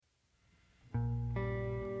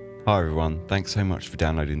Hi everyone, thanks so much for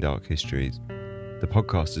downloading Dark Histories. The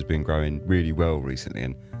podcast has been growing really well recently,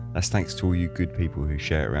 and that's thanks to all you good people who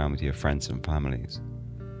share it around with your friends and families.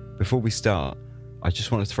 Before we start, I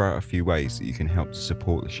just want to throw out a few ways that you can help to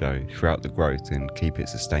support the show throughout the growth and keep it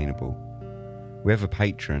sustainable. We have a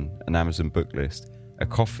Patreon, an Amazon book list, a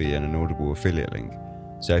coffee and an Audible affiliate link,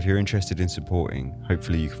 so if you're interested in supporting,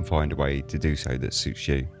 hopefully you can find a way to do so that suits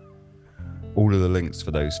you. All of the links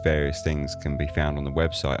for those various things can be found on the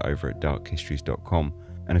website over at darkhistories.com,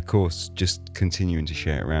 and of course, just continuing to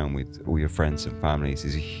share it around with all your friends and families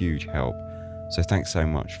is a huge help, so thanks so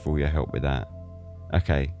much for all your help with that.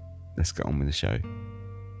 Okay, let's get on with the show.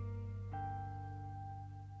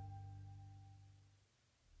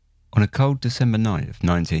 On a cold December night of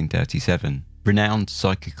 1937, renowned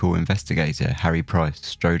psychical investigator Harry Price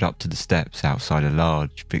strode up to the steps outside a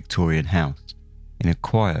large Victorian house in a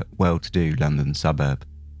quiet, well-to-do London suburb.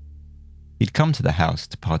 He'd come to the house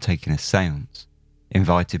to partake in a séance,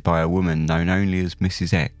 invited by a woman known only as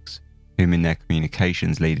Mrs. X, whom in their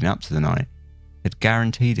communications leading up to the night had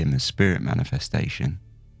guaranteed him a spirit manifestation.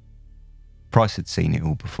 Price had seen it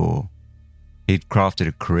all before. He'd crafted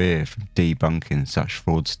a career from debunking such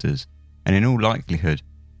fraudsters, and in all likelihood,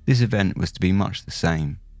 this event was to be much the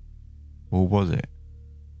same. Or was it?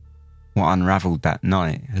 What unravelled that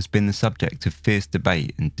night has been the subject of fierce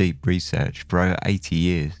debate and deep research for over 80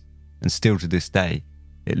 years, and still to this day,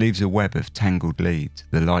 it leaves a web of tangled leads,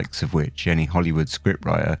 the likes of which any Hollywood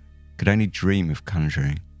scriptwriter could only dream of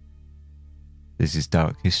conjuring. This is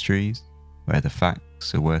Dark Histories, where the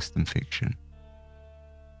facts are worse than fiction.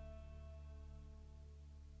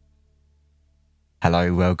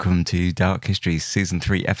 Hello, welcome to Dark Histories Season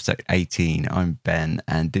 3, Episode 18. I'm Ben,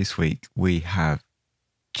 and this week we have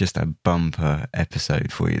just a bumper episode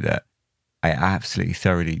for you that I absolutely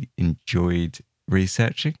thoroughly enjoyed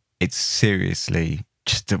researching. It's seriously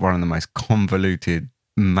just one of the most convoluted,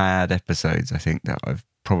 mad episodes I think that I've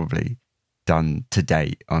probably done to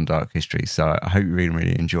date on Dark History. So I hope you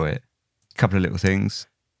really enjoy it. A couple of little things.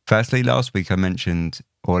 Firstly, last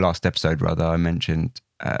episode I mentioned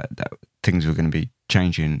that things were going to be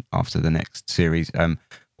changing after the next series.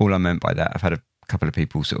 All I meant by that, I've had a couple of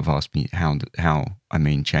people sort of ask me how I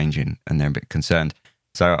mean changing, and they're a bit concerned.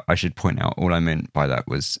 So I should point out, all I meant by that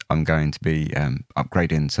was I'm going to be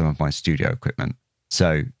upgrading some of my studio equipment.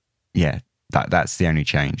 So yeah, that's the only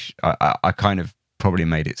change. I kind of probably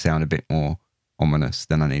made it sound a bit more ominous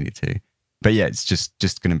than I needed to. But yeah, it's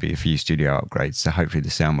just going to be a few studio upgrades, so hopefully the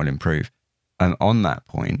sound will improve. On that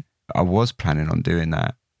point, I was planning on doing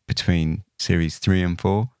that between series 3 and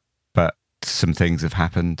 4, but some things have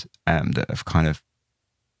happened that have kind of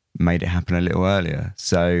made it happen a little earlier.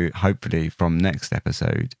 So hopefully from next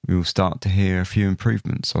episode, we will start to hear a few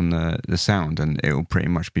improvements on the sound, and it will pretty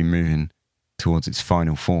much be moving towards its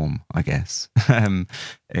final form, I guess.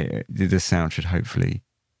 The sound should hopefully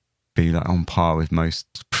be like on par with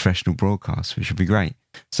most professional broadcasts, which would be great.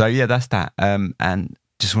 So yeah, that's that. And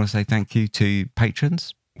just want to say thank you to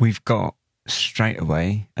patrons. We've got straight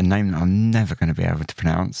away a name that I'm never going to be able to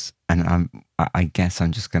pronounce, and I guess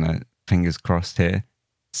I'm just going to, fingers crossed here,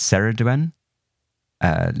 Sarah Duen,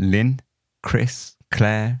 Lynn, Chris,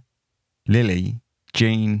 Claire, Lily,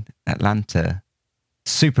 Jean, Atlanta,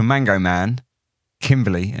 Super Mango Man,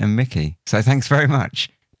 Kimberly and Mickey. So thanks very much.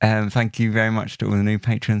 Thank you very much to all the new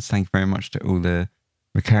patrons. Thank you very much to all the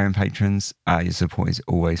recurring patrons. Your support is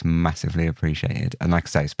always massively appreciated. And like I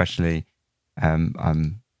say, especially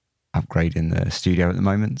I'm upgrading the studio at the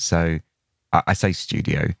moment. So I say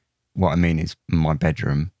studio. What I mean is my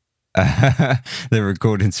bedroom. The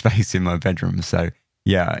recording space in my bedroom. So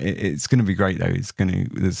yeah, it's going to be great though.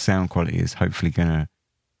 The sound quality is hopefully going to,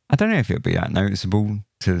 I don't know if it'll be that noticeable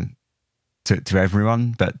to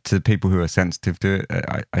everyone, but to the people who are sensitive to it,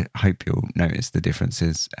 I hope you'll notice the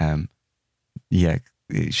differences. Yeah,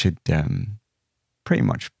 it should pretty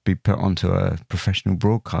much be put onto a professional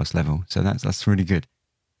broadcast level. So that's really good.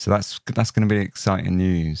 So that's going to be exciting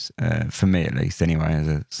news for me, at least, anyway, as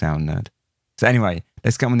a sound nerd. So anyway,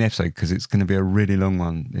 let's get on with the episode because it's going to be a really long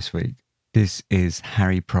one this week. This is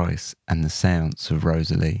Harry Price and the Seance of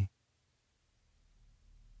Rosalie.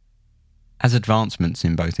 As advancements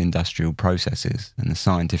in both industrial processes and the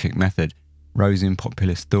scientific method rose in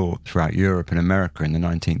populist thought throughout Europe and America in the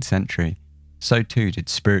 19th century, so too did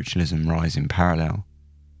spiritualism rise in parallel.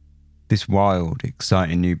 This wild,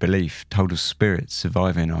 exciting new belief told of spirits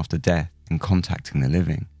surviving after death and contacting the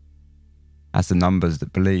living. As the numbers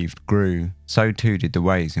that believed grew, so too did the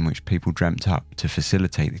ways in which people dreamt up to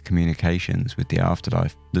facilitate the communications with the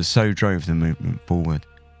afterlife that so drove the movement forward.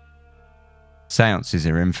 Seances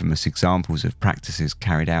are infamous examples of practices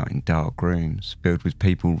carried out in dark rooms, filled with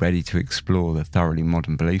people ready to explore the thoroughly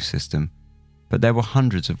modern belief system. But there were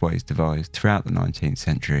hundreds of ways devised throughout the 19th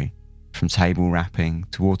century, from table rapping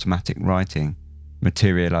to automatic writing,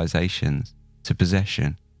 materializations to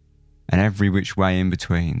possession, and every which way in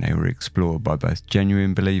between they were explored by both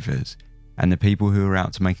genuine believers and the people who were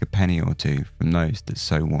out to make a penny or two from those that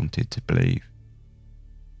so wanted to believe.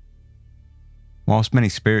 Whilst many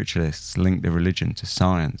spiritualists link the religion to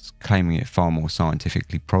science, claiming it far more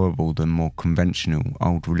scientifically probable than more conventional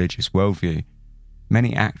old religious worldview,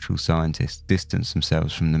 many actual scientists distance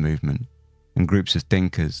themselves from the movement, and groups of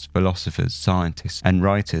thinkers, philosophers, scientists and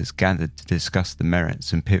writers gathered to discuss the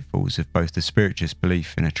merits and pitfalls of both the spiritualist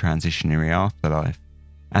belief in a transitionary afterlife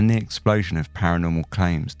and the explosion of paranormal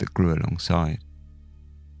claims that grew alongside.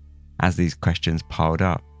 As these questions piled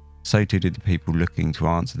up, so too did the people looking to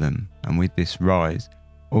answer them, and with this rise,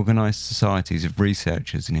 organised societies of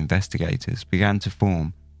researchers and investigators began to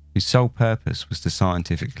form, whose sole purpose was to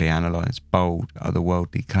scientifically analyse bold,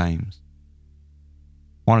 otherworldly claims.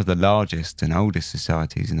 One of the largest and oldest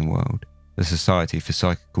societies in the world, the Society for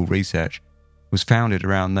Psychical Research, was founded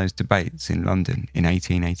around those debates in London in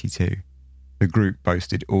 1882. The group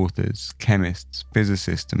boasted authors, chemists,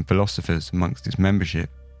 physicists and philosophers amongst its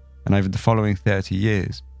membership, and over the following 30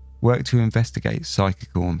 years, worked to investigate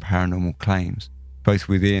psychical and paranormal claims, both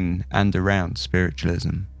within and around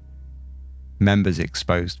spiritualism. Members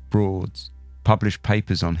exposed frauds, published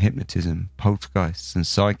papers on hypnotism, poltergeists and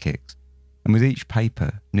psychics, and with each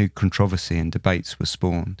paper, new controversy and debates were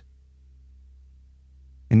spawned.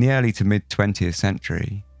 In the early to mid-20th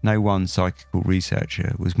century, no one psychical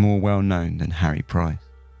researcher was more well known than Harry Price.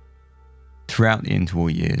 Throughout the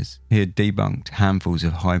interwar years, he had debunked handfuls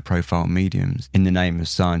of high-profile mediums in the name of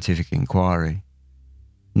scientific inquiry.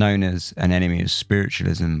 Known as an enemy of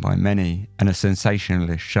spiritualism by many and a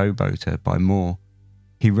sensationalist showboater by more,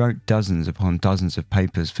 he wrote dozens upon dozens of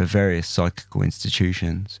papers for various psychical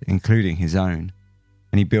institutions, including his own,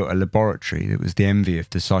 and he built a laboratory that was the envy of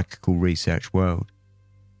the psychical research world.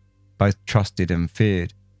 Both trusted and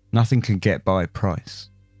feared, nothing could get by Price.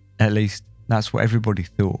 At least, that's what everybody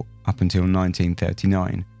thought up until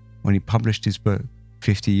 1939, when he published his book,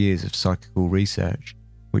 50 Years of Psychical Research,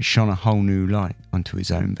 which shone a whole new light onto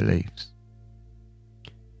his own beliefs.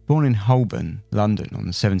 Born in Holborn, London on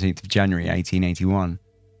the 17th of January 1881,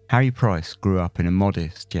 Harry Price grew up in a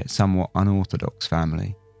modest yet somewhat unorthodox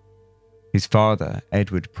family. His father,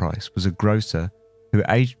 Edward Price, was a grocer who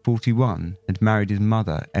at age 41 had married his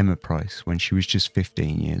mother, Emma Price, when she was just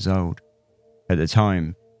 15 years old. At the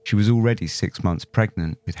time, she was already 6 months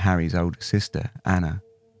pregnant with Harry's older sister, Anna.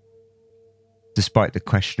 Despite the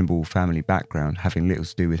questionable family background having little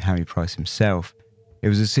to do with Harry Price himself, it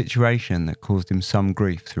was a situation that caused him some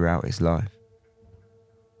grief throughout his life.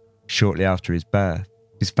 Shortly after his birth,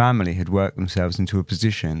 his family had worked themselves into a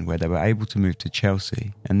position where they were able to move to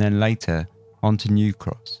Chelsea and then later on to New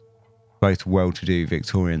Cross, both well-to-do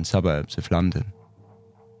Victorian suburbs of London.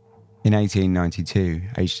 In 1892,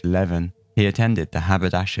 aged 11, he attended the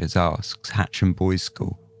Haberdashers' Aske's Hatcham Boys'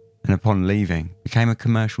 School and upon leaving became a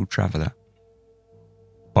commercial traveller.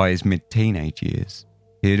 By his mid-teenage years,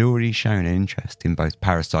 he had already shown an interest in both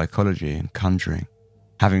parapsychology and conjuring,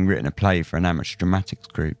 having written a play for an amateur dramatics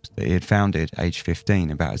group that he had founded aged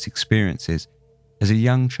 15 about his experiences as a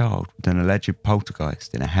young child with an alleged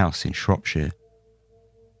poltergeist in a house in Shropshire.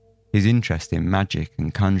 His interest in magic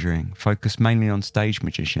and conjuring focused mainly on stage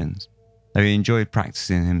magicians, though he enjoyed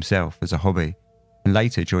practicing himself as a hobby and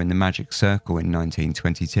later joined the Magic Circle in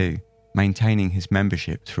 1922, maintaining his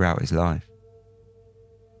membership throughout his life.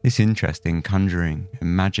 This interest in conjuring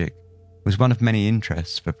and magic was one of many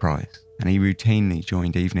interests for Price, and he routinely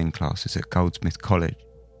joined evening classes at Goldsmith College,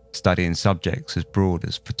 studying subjects as broad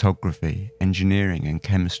as photography, engineering and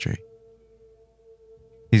chemistry.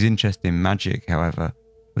 His interest in magic, however,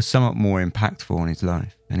 was somewhat more impactful on his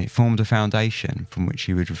life, and it formed a foundation from which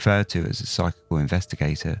he would refer to as a psychical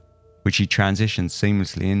investigator, which he transitioned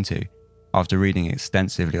seamlessly into after reading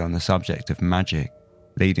extensively on the subject of magic,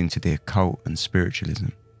 leading to the occult and spiritualism.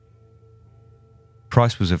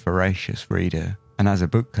 Price was a voracious reader, and as a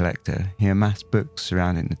book collector, he amassed books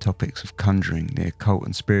surrounding the topics of conjuring, the occult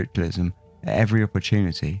and spiritualism at every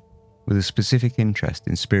opportunity, with a specific interest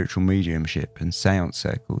in spiritual mediumship and seance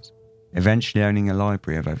circles, eventually owning a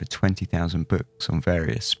library of over 20,000 books on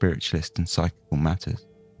various spiritualist and psychical matters.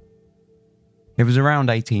 It was around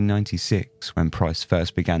 1896 when Price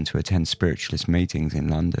first began to attend spiritualist meetings in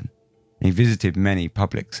London, and he visited many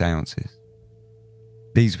public seances.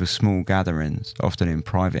 These were small gatherings, often in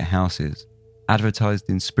private houses, advertised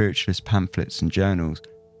in spiritualist pamphlets and journals,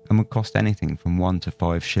 and would cost anything from 1 to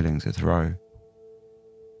 5 shillings a throw.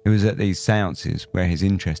 It was at these seances where his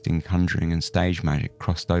interest in conjuring and stage magic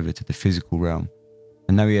crossed over to the physical realm,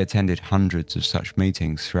 and though he attended hundreds of such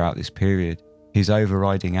meetings throughout this period, his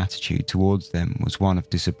overriding attitude towards them was one of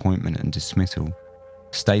disappointment and dismissal,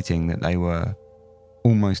 stating that they were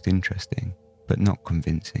almost interesting, but not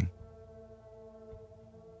convincing.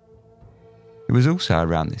 It was also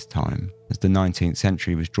around this time, as the 19th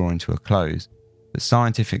century was drawing to a close, that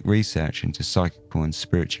scientific research into psychical and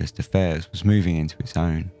spiritualist affairs was moving into its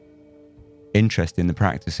own. Interest in the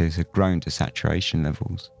practices had grown to saturation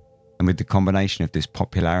levels, and with the combination of this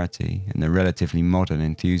popularity and the relatively modern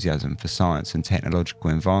enthusiasm for science and technological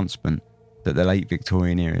advancement that the late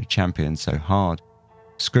Victorian era championed so hard,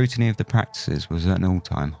 scrutiny of the practices was at an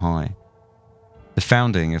all-time high. The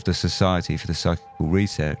founding of the Society for the Psychical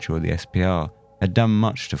Research, or the SPR, had done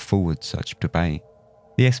much to forward such debate.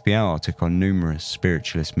 The SPR took on numerous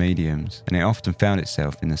spiritualist mediums, and it often found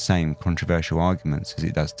itself in the same controversial arguments as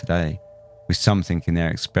it does today, with some thinking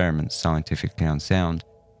their experiments scientifically unsound,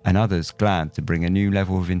 and others glad to bring a new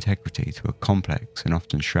level of integrity to a complex and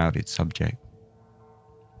often shrouded subject.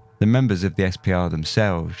 The members of the SPR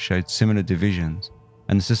themselves showed similar divisions,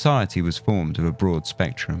 and the society was formed of a broad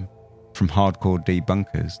spectrum, from hardcore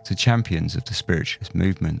debunkers to champions of the spiritualist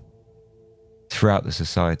movement. Throughout the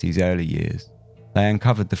society's early years, they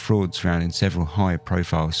uncovered the fraud surrounding several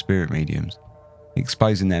high-profile spirit mediums,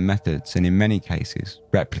 exposing their methods and in many cases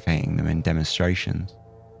replicating them in demonstrations.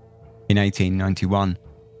 In 1891,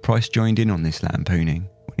 Price joined in on this lampooning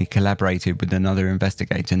when he collaborated with another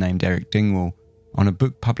investigator named Eric Dingwall on a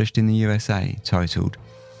book published in the USA titled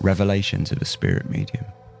Revelations of a Spirit Medium.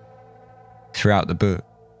 Throughout the book,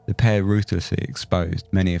 the pair ruthlessly exposed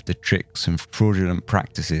many of the tricks and fraudulent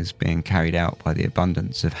practices being carried out by the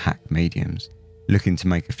abundance of hack mediums, looking to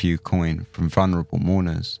make a few coin from vulnerable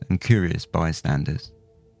mourners and curious bystanders.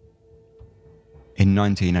 In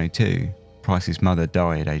 1902, Price's mother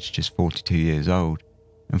died aged just 42 years old,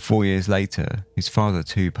 and 4 years later, his father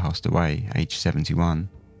too passed away aged 71.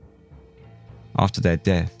 After their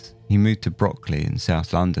deaths, he moved to Brockley in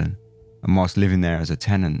South London, and whilst living there as a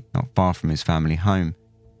tenant not far from his family home,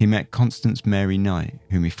 he met Constance Mary Knight,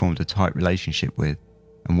 whom he formed a tight relationship with,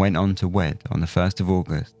 and went on to wed on the 1st of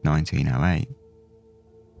August 1908.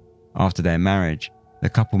 After their marriage, the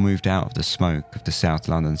couple moved out of the smoke of the South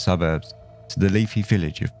London suburbs to the leafy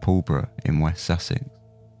village of Pulborough in West Sussex.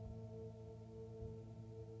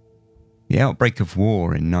 The outbreak of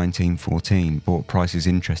war in 1914 brought Price's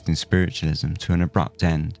interest in spiritualism to an abrupt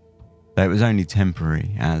end, though it was only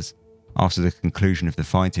temporary as, after the conclusion of the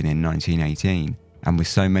fighting in 1918, and with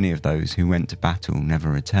so many of those who went to battle never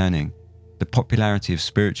returning, the popularity of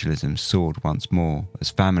spiritualism soared once more as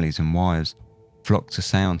families and wives flocked to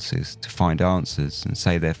seances to find answers and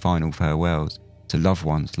say their final farewells to loved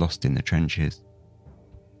ones lost in the trenches.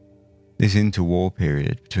 This interwar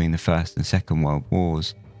period between the First and Second World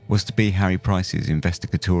Wars was to be Harry Price's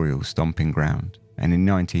investigatorial stomping ground, and in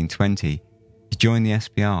 1920 he joined the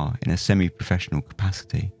SPR in a semi-professional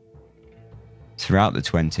capacity. Throughout the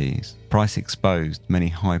 20s, Price exposed many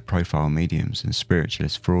high-profile mediums and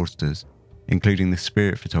spiritualist fraudsters, including the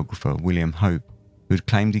spirit photographer William Hope, who had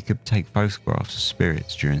claimed he could take photographs of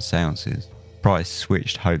spirits during seances. Price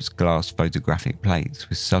switched Hope's glass photographic plates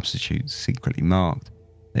with substitutes secretly marked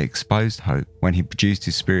that exposed Hope when he produced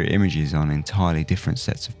his spirit images on entirely different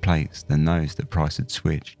sets of plates than those that Price had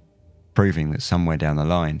switched, proving that somewhere down the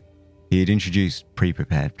line he had introduced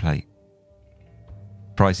pre-prepared plates.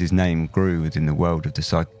 Price's name grew within the world of the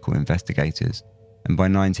psychical investigators, and by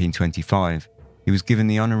 1925 he was given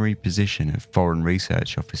the honorary position of Foreign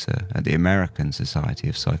Research Officer at the American Society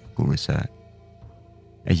of Psychical Research.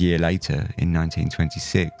 A year later, in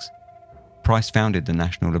 1926, Price founded the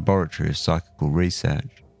National Laboratory of Psychical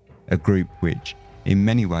Research, a group which, in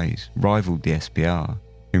many ways, rivaled the SPR,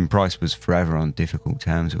 whom Price was forever on difficult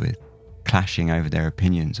terms with, clashing over their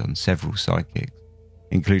opinions on several psychics,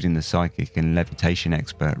 including the psychic and levitation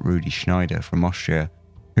expert Rudi Schneider from Austria,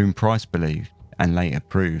 whom Price believed, and later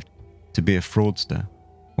proved, to be a fraudster,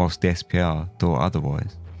 whilst the SPR thought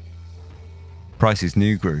otherwise. Price's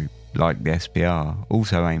new group, like the SPR,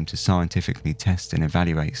 also aimed to scientifically test and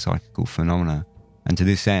evaluate psychical phenomena, and to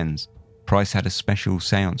this end, Price had a special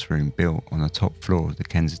seance room built on the top floor of the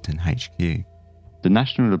Kensington HQ. The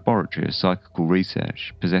National Laboratory of Psychical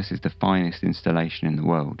Research possesses the finest installation in the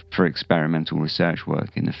world for experimental research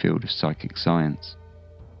work in the field of psychic science.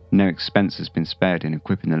 No expense has been spared in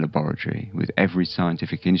equipping the laboratory with every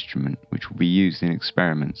scientific instrument which will be used in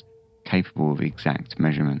experiments capable of exact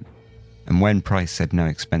measurement. And when Price said no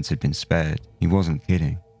expense had been spared, he wasn't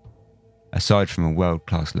kidding. Aside from a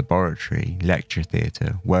world-class laboratory, lecture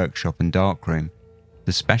theatre, workshop and darkroom,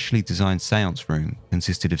 the specially designed seance room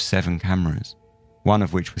consisted of 7 cameras, one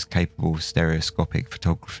of which was capable of stereoscopic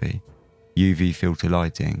photography, UV filter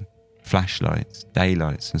lighting, flashlights,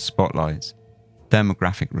 daylights and spotlights,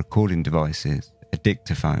 thermographic recording devices, a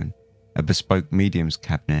dictaphone, a bespoke medium's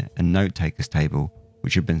cabinet and note-taker's table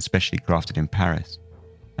which had been specially crafted in Paris,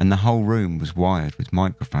 and the whole room was wired with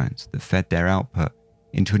microphones that fed their output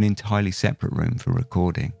into an entirely separate room for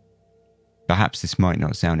recording. Perhaps this might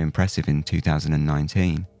not sound impressive in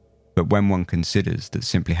 2019, but when one considers that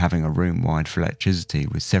simply having a room wired for electricity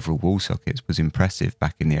with several wall sockets was impressive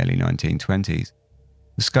back in the early 1920s,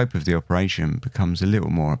 the scope of the operation becomes a little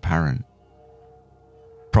more apparent.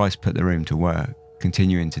 Price put the room to work,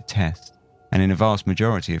 continuing to test, and in a vast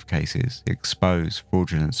majority of cases, expose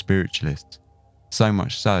fraudulent spiritualists, so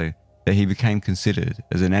much so that he became considered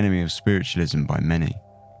as an enemy of spiritualism by many.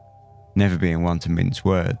 Never being one to mince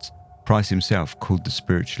words, Price himself called the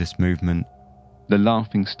spiritualist movement the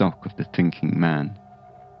laughing stock of the thinking man,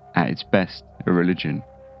 at its best a religion,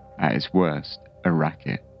 at its worst a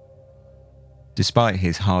racket. Despite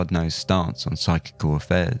his hard-nosed stance on psychical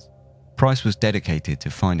affairs, Price was dedicated to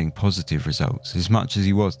finding positive results as much as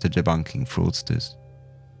he was to debunking fraudsters.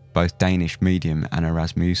 Both Danish medium Anna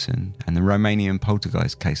Rasmussen and the Romanian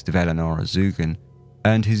poltergeist case of Eleonora Zugan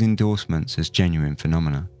earned his endorsements as genuine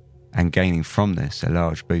phenomena, and gaining from this a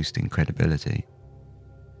large boost in credibility.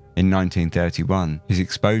 In 1931, his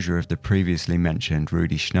exposure of the previously mentioned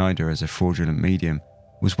Rudi Schneider as a fraudulent medium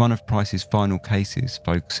was one of Price's final cases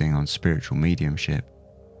focusing on spiritual mediumship.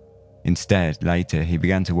 Instead, later he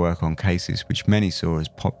began to work on cases which many saw as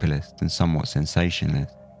populist and somewhat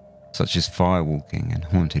sensationalist, such as firewalking and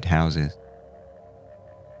haunted houses.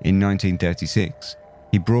 In 1936,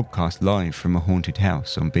 he broadcast live from a haunted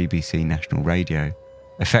house on BBC National Radio,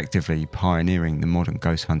 effectively pioneering the modern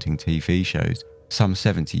ghost hunting TV shows some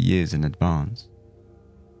 70 years in advance.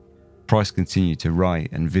 Price continued to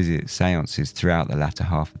write and visit seances throughout the latter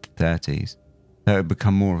half of the 30s, though it had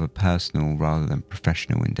become more of a personal rather than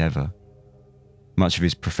professional endeavour. Much of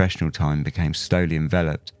his professional time became slowly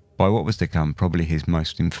enveloped by what was to come probably his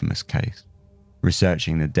most infamous case,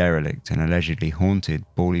 researching the derelict and allegedly haunted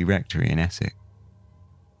Borley Rectory in Essex.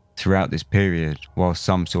 Throughout this period, while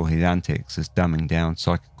some saw his antics as dumbing down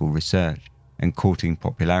psychical research and courting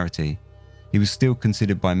popularity, he was still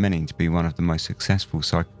considered by many to be one of the most successful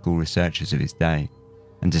psychical researchers of his day,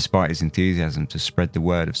 and despite his enthusiasm to spread the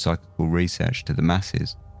word of psychical research to the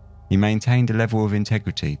masses, he maintained a level of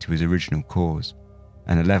integrity to his original cause,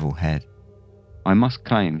 and a level head. I must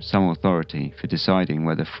claim some authority for deciding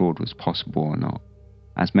whether fraud was possible or not,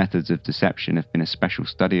 as methods of deception have been a special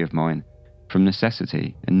study of mine from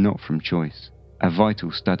necessity and not from choice, a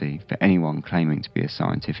vital study for anyone claiming to be a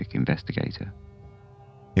scientific investigator.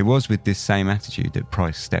 It was with this same attitude that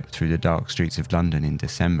Price stepped through the dark streets of London in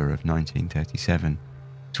December of 1937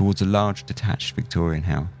 towards a large detached Victorian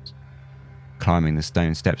house. Climbing the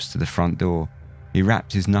stone steps to the front door, he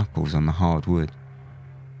rapped his knuckles on the hard wood.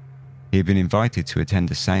 He had been invited to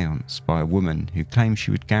attend a séance by a woman who claimed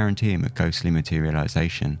she would guarantee him a ghostly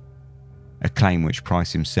materialisation, a claim which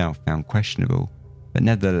Price himself found questionable, but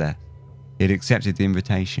nevertheless, he had accepted the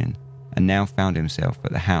invitation and now found himself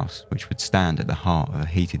at the house which would stand at the heart of a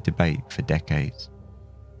heated debate for decades.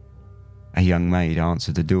 A young maid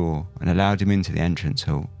answered the door and allowed him into the entrance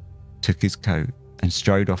hall, took his coat and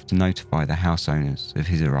strode off to notify the house owners of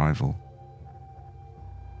his arrival.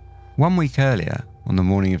 1 week earlier, on the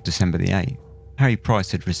morning of December the 8th, Harry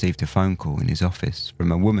Price had received a phone call in his office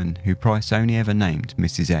from a woman who Price only ever named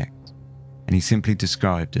Mrs. X, and he simply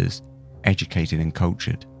described as educated and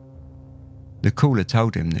cultured. The caller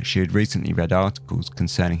told him that she had recently read articles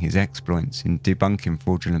concerning his exploits in debunking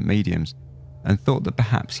fraudulent mediums and thought that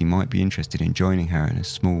perhaps he might be interested in joining her in a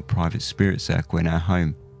small private spirit circle in her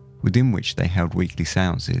home, within which they held weekly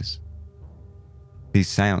seances. These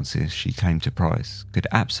seances, she claimed to Price, could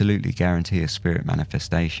absolutely guarantee a spirit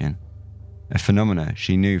manifestation, a phenomena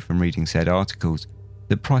she knew from reading said articles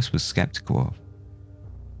that Price was sceptical of.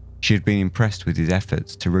 She had been impressed with his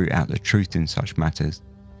efforts to root out the truth in such matters,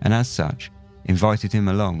 and as such, invited him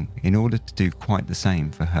along in order to do quite the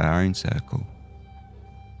same for her own circle.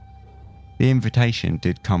 The invitation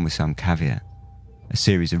did come with some caveat, a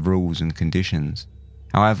series of rules and conditions.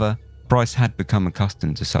 However, Price had become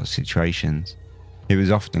accustomed to such situations. It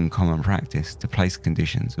was often common practice to place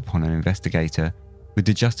conditions upon an investigator with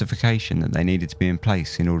the justification that they needed to be in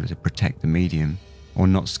place in order to protect the medium or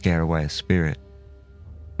not scare away a spirit.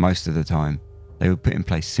 Most of the time, they were put in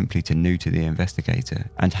place simply to neuter the investigator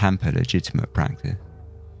and hamper legitimate practice.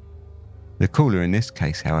 The caller in this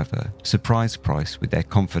case, however, surprised Price with their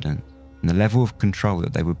confidence and the level of control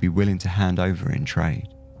that they would be willing to hand over in trade.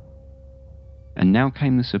 And now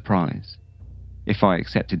came the surprise. If I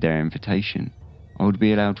accepted their invitation, I would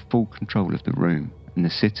be allowed full control of the room and the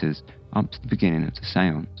sitters up to the beginning of the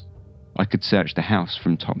séance. I could search the house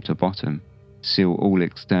from top to bottom, seal all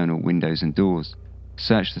external windows and doors,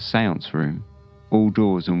 search the séance room, all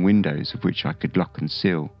doors and windows of which I could lock and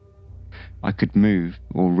seal. I could move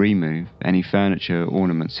or remove any furniture,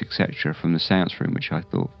 ornaments, etc. from the séance room which I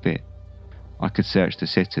thought fit. I could search the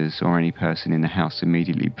sitters or any person in the house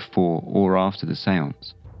immediately before or after the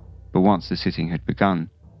séance, but once the sitting had begun,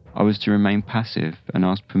 I was to remain passive and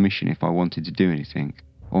ask permission if I wanted to do anything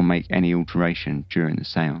or make any alteration during the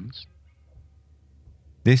séance.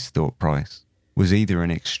 This, thought Price, was either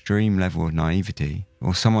an extreme level of naivety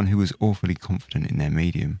or someone who was awfully confident in their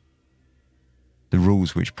medium. The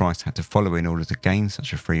rules which Price had to follow in order to gain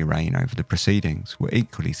such a free rein over the proceedings were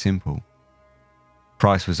equally simple.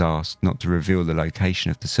 Price was asked not to reveal the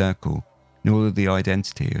location of the circle, nor the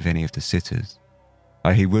identity of any of the sitters,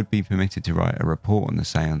 though he would be permitted to write a report on the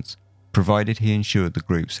séance, provided he ensured the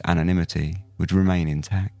group's anonymity would remain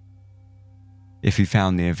intact. If he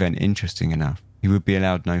found the event interesting enough, he would be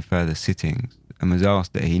allowed no further sittings and was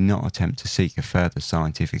asked that he not attempt to seek a further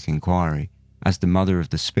scientific inquiry, as the mother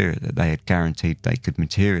of the spirit that they had guaranteed they could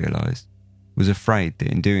materialise was afraid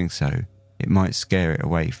that in doing so it might scare it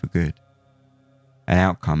away for good, an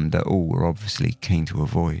outcome that all were obviously keen to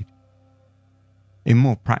avoid. In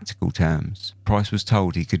more practical terms, Price was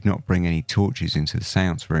told he could not bring any torches into the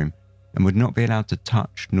séance room and would not be allowed to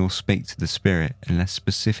touch nor speak to the spirit unless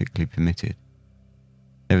specifically permitted.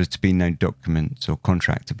 There was to be no documents or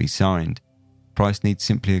contract to be signed. Price need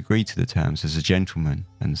simply agree to the terms as a gentleman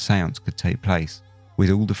and the séance could take place with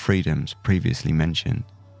all the freedoms previously mentioned.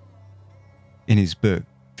 In his book,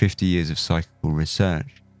 50 Years of Psychical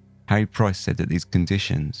Research, Harry Price said that these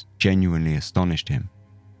conditions genuinely astonished him,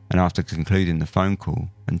 and after concluding the phone call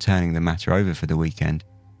and turning the matter over for the weekend,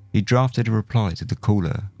 he drafted a reply to the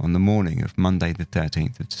caller on the morning of Monday the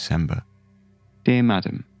 13th of December. Dear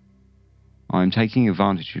Madam, I am taking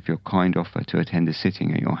advantage of your kind offer to attend a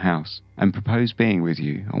sitting at your house and propose being with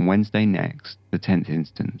you on Wednesday next, the 10th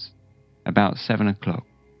instance, about 7 o'clock.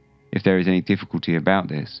 If there is any difficulty about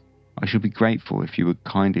this, I should be grateful if you would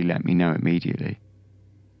kindly let me know immediately.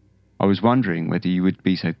 I was wondering whether you would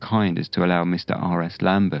be so kind as to allow Mr. R.S.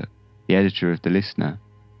 Lambert, the editor of The Listener,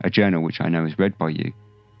 a journal which I know is read by you,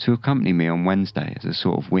 to accompany me on Wednesday as a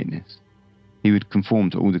sort of witness. He would conform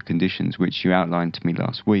to all the conditions which you outlined to me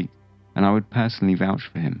last week, and I would personally vouch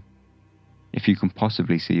for him. If you can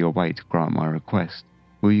possibly see your way to grant my request,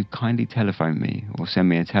 will you kindly telephone me or send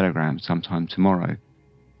me a telegram sometime tomorrow,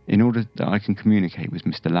 in order that I can communicate with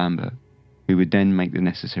Mr. Lambert, who would then make the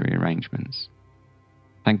necessary arrangements.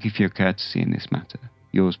 Thank you for your courtesy in this matter.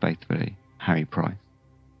 Yours faithfully, Harry Price.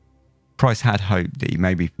 Price had hoped that he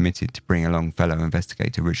may be permitted to bring along fellow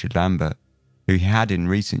investigator Richard Lambert, who he had in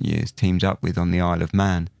recent years teamed up with on the Isle of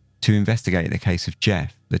Man to investigate the case of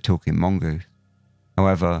Jeff, the talking mongoose.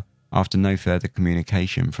 However, after no further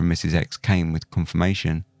communication from Mrs. X came with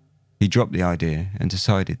confirmation, he dropped the idea and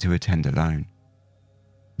decided to attend alone.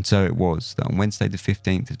 And so it was that on Wednesday the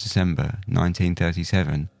 15th of December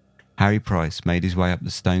 1937, Harry Price made his way up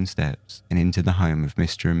the stone steps and into the home of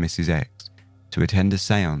Mr. and Mrs. X to attend a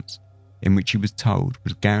séance in which he was told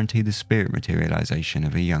would guarantee the spirit materialisation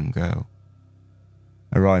of a young girl.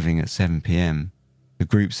 Arriving at 7 p.m, the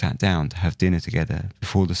group sat down to have dinner together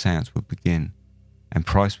before the séance would begin, and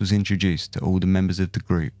Price was introduced to all the members of the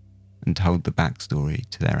group and told the backstory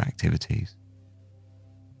to their activities.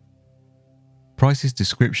 Price's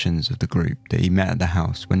descriptions of the group that he met at the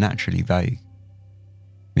house were naturally vague.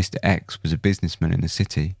 Mr. X was a businessman in the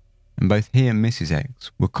city, and both he and Mrs. X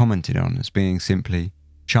were commented on as being simply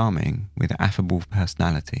charming with affable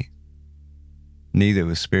personalities. Neither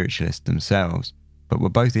were spiritualists themselves, but were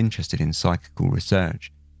both interested in psychical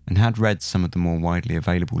research and had read some of the more widely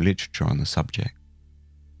available literature on the subject.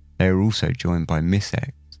 They were also joined by Miss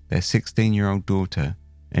X, their 16-year-old daughter,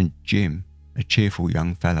 and Jim, a cheerful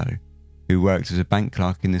young fellow, who worked as a bank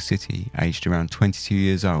clerk in the city, aged around 22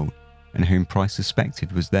 years old, and whom Price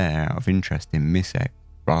suspected was there out of interest in Miss X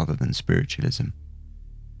rather than spiritualism.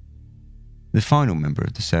 The final member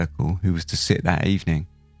of the circle who was to sit that evening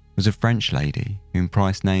was a French lady whom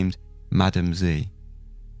Price named Madame Z.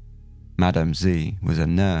 Madame Z was a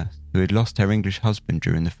nurse who had lost her English husband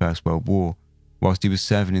during the First World War whilst he was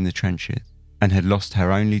serving in the trenches, and had lost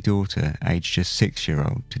her only daughter, aged just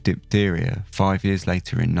 6-year-old, to diphtheria 5 years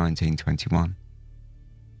later in 1921.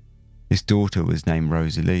 This daughter was named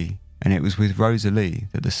Rosalie, and it was with Rosalie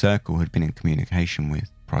that the circle had been in communication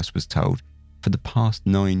with, Price was told, for the past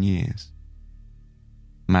 9 years.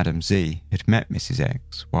 Madame Z had met Mrs.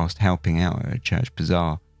 X whilst helping out at a church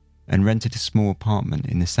bazaar and rented a small apartment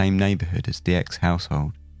in the same neighbourhood as the X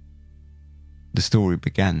household. The story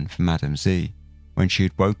began for Madame Z when she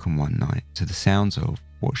had woken one night to the sounds of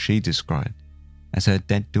what she described as her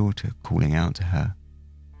dead daughter calling out to her.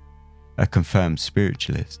 A confirmed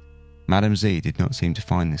spiritualist, Madame Z did not seem to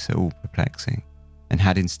find this at all perplexing, and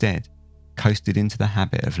had instead coasted into the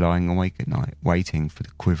habit of lying awake at night waiting for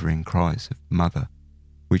the quivering cries of mother,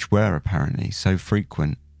 which were apparently so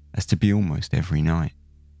frequent as to be almost every night.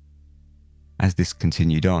 As this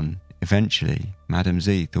continued on, eventually Madame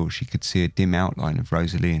Z thought she could see a dim outline of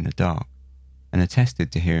Rosalie in the dark, and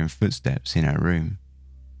attested to hearing footsteps in her room.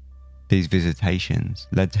 These visitations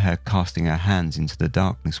led to her casting her hands into the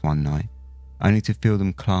darkness one night, only to feel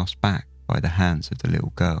them clasped back by the hands of the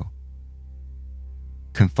little girl.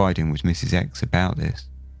 Confiding with Mrs. X about this,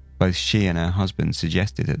 both she and her husband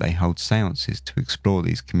suggested that they hold seances to explore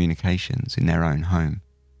these communications in their own home,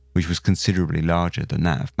 which was considerably larger than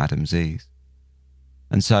that of Madame Z's.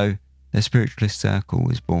 And so, their spiritualist circle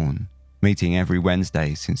was born, meeting every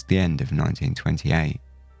Wednesday since the end of 1928.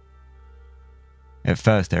 At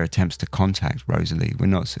first, their attempts to contact Rosalie were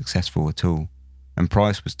not successful at all, and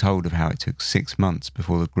Price was told of how it took 6 months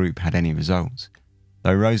before the group had any results.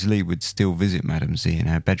 Though Rosalie would still visit Madame Z in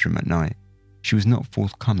her bedroom at night, she was not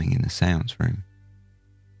forthcoming in the seance room.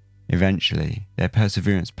 Eventually, their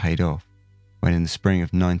perseverance paid off when in the spring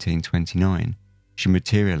of 1929, she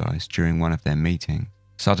materialised during one of their meetings,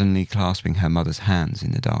 suddenly clasping her mother's hands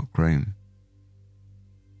in the dark room.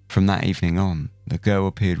 From that evening on, the girl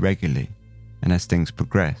appeared regularly, and as things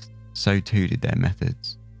progressed, so too did their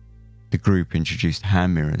methods. The group introduced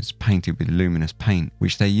hand mirrors painted with luminous paint,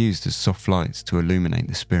 which they used as soft lights to illuminate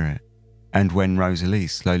the spirit. And when Rosalie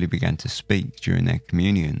slowly began to speak during their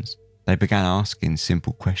communions, they began asking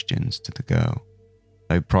simple questions to the girl,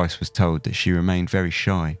 though Price was told that she remained very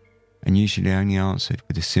shy and usually only answered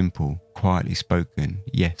with a simple, quietly spoken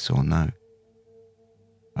yes or no.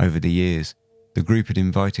 Over the years, the group had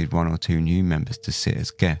invited 1 or 2 new members to sit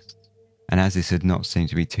as guests, and as this had not seemed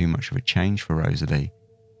to be too much of a change for Rosalie,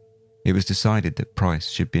 it was decided that Price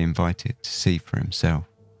should be invited to see for himself.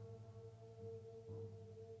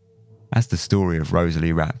 As the story of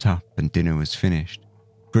Rosalie wrapped up and dinner was finished,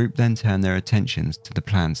 the group then turned their attentions to the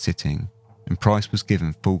planned sitting, and Price was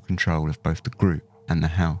given full control of both the group and the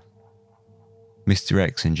house. Mr.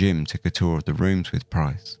 X and Jim took a tour of the rooms with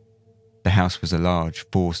Price. The house was a large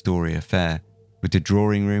 4-storey affair, with the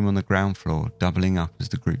drawing room on the ground floor doubling up as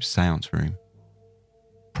the group's seance room.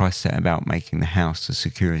 Price set about making the house as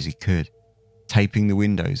secure as he could, taping the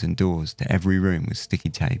windows and doors to every room with sticky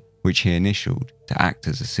tape, which he initialed to act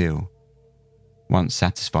as a seal. Once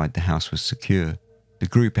satisfied the house was secure, the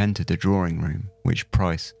group entered the drawing room, which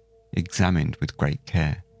Price examined with great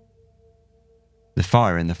care. The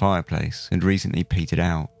fire in the fireplace had recently petered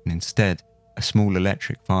out, and instead, a small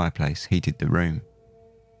electric fireplace heated the room.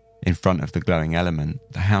 In front of the glowing element,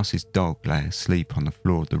 the house's dog lay asleep on the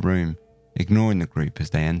floor of the room, ignoring the group as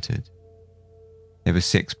they entered. There were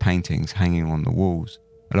 6 paintings hanging on the walls,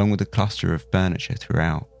 along with a cluster of furniture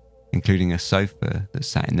throughout, including a sofa that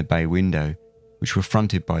sat in the bay window, which were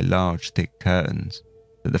fronted by large, thick curtains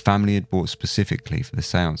that the family had bought specifically for the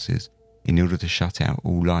seances in order to shut out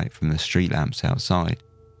all light from the street lamps outside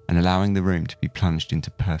and allowing the room to be plunged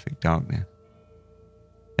into perfect darkness.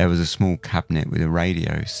 There was a small cabinet with a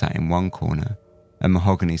radio sat in one corner, a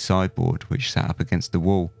mahogany sideboard which sat up against the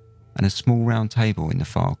wall, and a small round table in the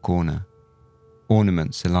far corner.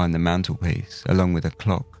 Ornaments aligned the mantelpiece, along with a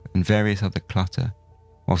clock and various other clutter,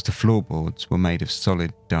 whilst the floorboards were made of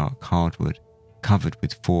solid dark hardwood, covered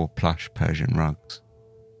with 4 plush Persian rugs.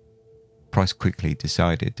 Price quickly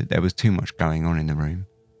decided that there was too much going on in the room,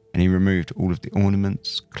 and he removed all of the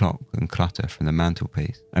ornaments, clock and clutter from the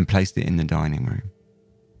mantelpiece and placed it in the dining room.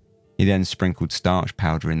 He then sprinkled starch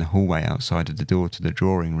powder in the hallway outside of the door to the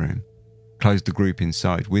drawing room, closed the group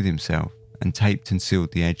inside with himself, and taped and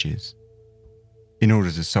sealed the edges. In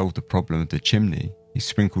order to solve the problem of the chimney, he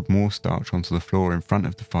sprinkled more starch onto the floor in front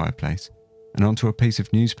of the fireplace and onto a piece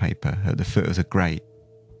of newspaper at the foot of the grate,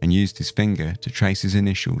 and used his finger to trace his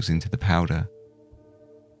initials into the powder.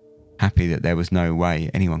 Happy that there was no way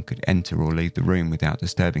anyone could enter or leave the room without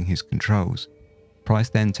disturbing his controls, Price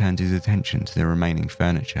then turned his attention to the remaining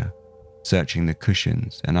furniture, searching the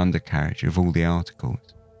cushions and undercarriage of all the articles.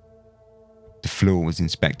 The floor was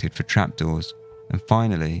inspected for trapdoors, and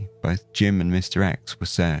finally both Jim and Mr. X were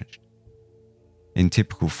searched. In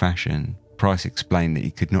typical fashion, Price explained that he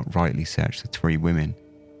could not rightly search the 3 women,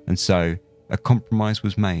 and so a compromise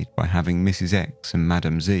was made by having Mrs. X and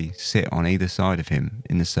Madame Z sit on either side of him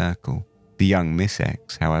in the circle. The young Miss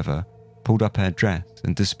X, however, pulled up her dress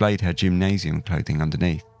and displayed her gymnasium clothing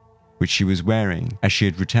underneath, which she was wearing as she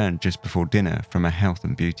had returned just before dinner from a health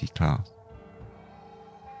and beauty class.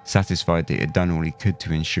 Satisfied that he had done all he could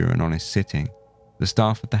to ensure an honest sitting, the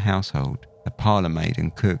staff of the household, a parlour maid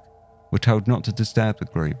and cook, were told not to disturb the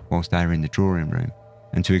group whilst they were in the drawing room,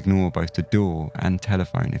 and to ignore both the door and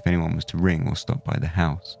telephone if anyone was to ring or stop by the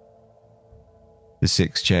house. The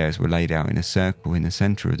 6 chairs were laid out in a circle in the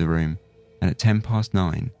centre of the room, and at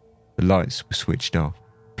 9:10, the lights were switched off,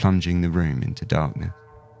 plunging the room into darkness.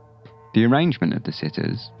 The arrangement of the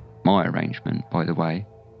sitters, my arrangement by the way,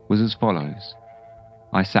 was as follows.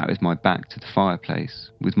 I sat with my back to the fireplace,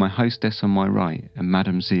 with my hostess on my right and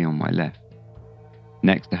Madame Z on my left.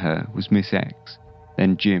 Next to her was Miss X,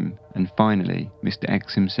 then Jim, and finally Mr.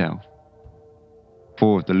 X himself.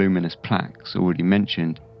 4 of the luminous plaques already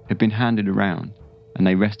mentioned had been handed around, and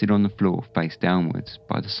they rested on the floor face downwards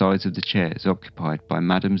by the sides of the chairs occupied by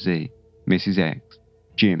Madame Z, Mrs. X,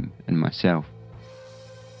 Jim and myself.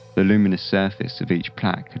 The luminous surface of each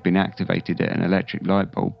plaque had been activated at an electric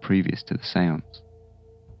light bulb previous to the séance.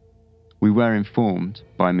 We were informed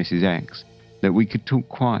by Mrs. X that we could talk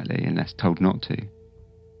quietly unless told not to.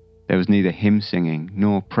 There was neither hymn singing,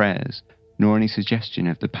 nor prayers, nor any suggestion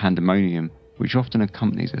of the pandemonium which often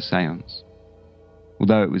accompanies a séance.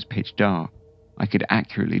 Although it was pitch dark, I could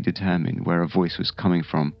accurately determine where a voice was coming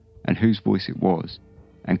from and whose voice it was,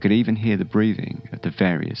 and could even hear the breathing of the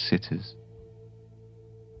various sitters.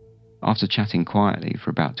 After chatting quietly for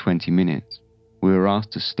about 20 minutes, we were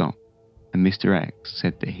asked to stop, and Mr. X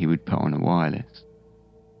said that he would put on a wireless.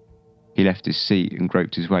 He left his seat and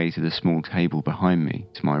groped his way to the small table behind me,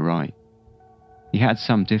 to my right. He had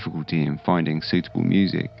some difficulty in finding suitable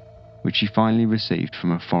music, which he finally received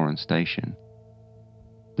from a foreign station.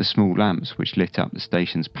 The small lamps which lit up the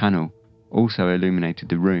station's panel also illuminated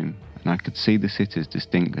the room, and I could see the sitters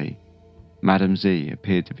distinctly. Madame Z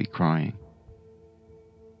appeared to be crying.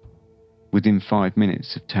 Within 5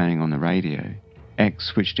 minutes of turning on the radio, X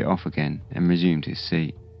switched it off again and resumed his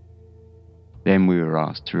seat. Then we were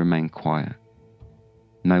asked to remain quiet.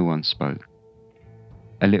 No one spoke.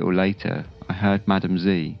 A little later, I heard Madame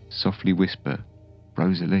Z softly whisper,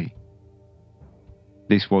 "Rosalie."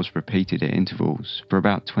 This was repeated at intervals for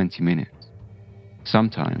about 20 minutes.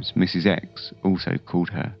 Sometimes Mrs. X also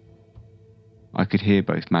called her. I could hear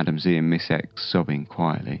both Madame Z and Miss X sobbing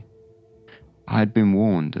quietly. I had been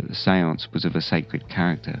warned that the séance was of a sacred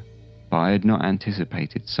character, but I had not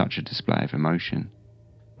anticipated such a display of emotion.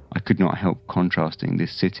 I could not help contrasting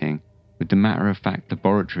this sitting with the matter-of-fact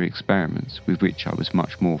laboratory experiments with which I was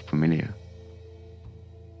much more familiar.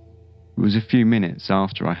 It was a few minutes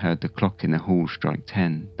after I heard the clock in the hall strike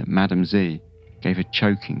 10 that Madame Z gave a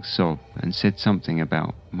choking sob and said something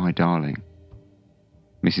about "my darling."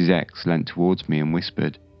 Mrs. X leant towards me and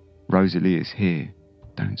whispered, "Rosalie is here,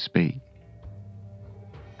 don't speak."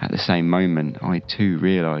 At the same moment, I too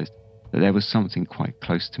realised that there was something quite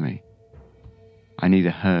close to me. I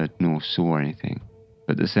neither heard nor saw anything,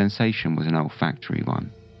 but the sensation was an olfactory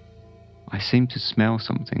one. I seemed to smell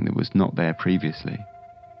something that was not there previously.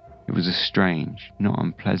 It was a strange, not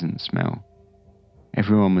unpleasant smell.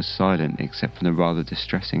 Everyone was silent except for the rather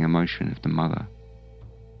distressing emotion of the mother.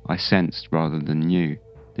 I sensed, rather than knew,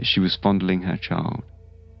 that she was fondling her child.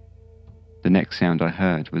 The next sound I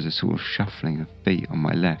heard was a sort of shuffling of feet on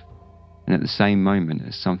my left, and at the same moment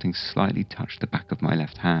as something slightly touched the back of my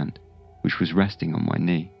left hand, which was resting on my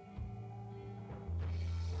knee.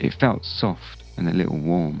 It felt soft and a little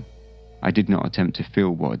warm. I did not attempt to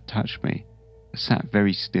feel what had touched me, but sat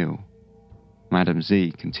very still. Madame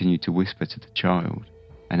Z continued to whisper to the child,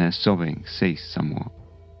 and her sobbing ceased somewhat.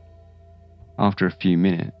 After a few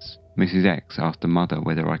minutes, Mrs. X asked the mother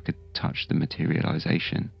whether I could touch the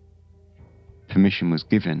materialization. Permission was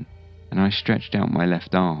given, and I stretched out my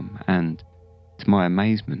left arm and, to my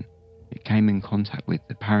amazement, it came in contact with,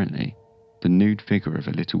 apparently, the nude figure of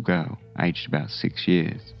a little girl, aged about 6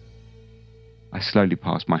 years. I slowly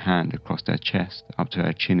passed my hand across her chest up to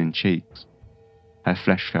her chin and cheeks. Her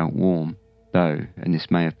flesh felt warm, though, and this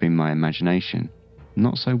may have been my imagination,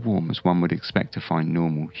 not so warm as one would expect to find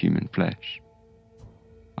normal human flesh.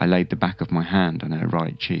 I laid the back of my hand on her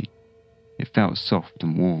right cheek. It felt soft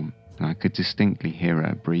and warm, and I could distinctly hear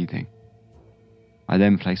her breathing. I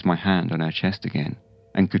then placed my hand on her chest again,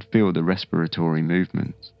 and could feel the respiratory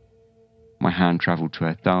movements. My hand travelled to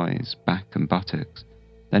her thighs, back and buttocks,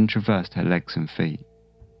 then traversed her legs and feet.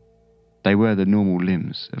 They were the normal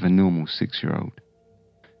limbs of a normal 6-year-old.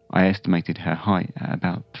 I estimated her height at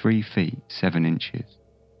about 3 feet 7 inches.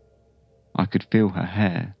 I could feel her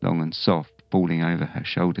hair, long and soft, falling over her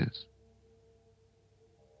shoulders.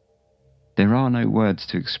 There are no words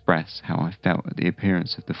to express how I felt at the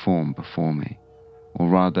appearance of the form before me, or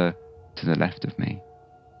rather, to the left of me.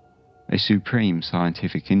 A supreme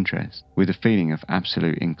scientific interest, with a feeling of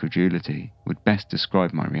absolute incredulity, would best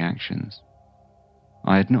describe my reactions.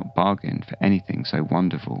 I had not bargained for anything so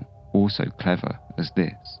wonderful or so clever as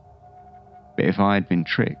this. But if I had been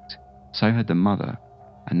tricked, so had the mother,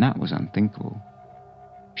 and that was unthinkable.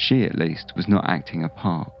 She, at least, was not acting a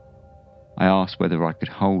part. I asked whether I could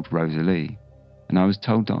hold Rosalie, and I was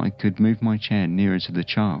told that I could move my chair nearer to the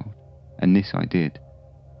child, and this I did.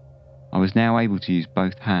 I was now able to use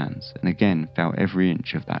both hands, and again felt every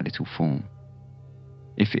inch of that little form.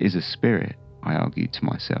 If it is a spirit, I argued to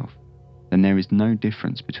myself, then there is no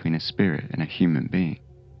difference between a spirit and a human being.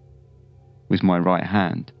 With my right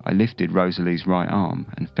hand, I lifted Rosalie's right arm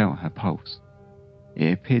and felt her pulse.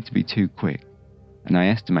 It appeared to be too quick, and I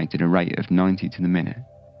estimated a rate of 90 to the minute.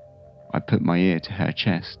 I put my ear to her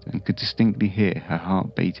chest and could distinctly hear her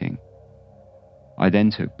heart beating. I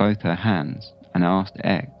then took both her hands and asked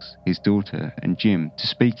X, his daughter, and Jim to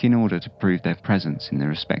speak in order to prove their presence in their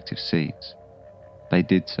respective seats. They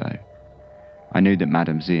did so. I knew that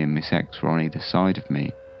Madame Z and Miss X were on either side of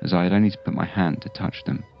me, as I had only to put my hand to touch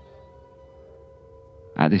them.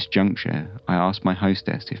 At this juncture, I asked my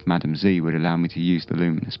hostess if Madame Z would allow me to use the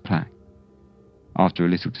luminous plaque. After a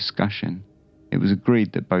little discussion, it was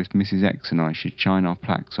agreed that both Mrs. X and I should shine our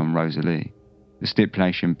plaques on Rosalie, the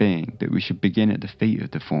stipulation being that we should begin at the feet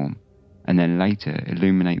of the form, and then later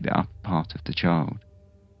illuminate the upper part of the child.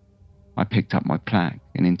 I picked up my plaque,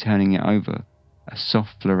 and in turning it over, a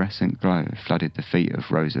soft fluorescent glow flooded the feet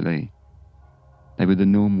of Rosalie. They were the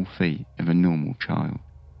normal feet of a normal child.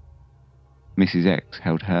 Mrs. X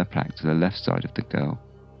held her plaque to the left side of the girl,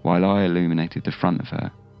 while I illuminated the front of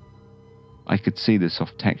her. I could see the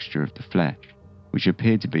soft texture of the flesh, which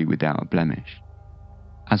appeared to be without a blemish.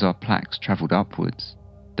 As our plaques travelled upwards,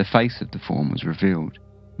 the face of the form was revealed,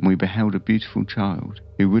 and we beheld a beautiful child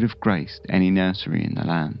who would have graced any nursery in the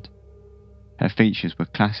land. Her features were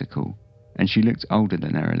classical, and she looked older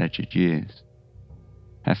than her alleged years.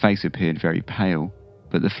 Her face appeared very pale,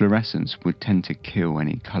 but the fluorescence would tend to kill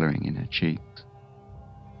any colouring in her cheeks.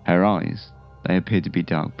 Her eyes, they appeared to be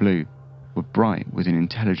dark blue, were bright with an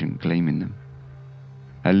intelligent gleam in them.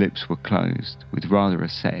 Her lips were closed, with rather a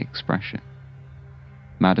set expression.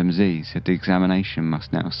 Madame Z said the examination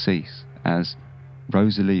must now cease, as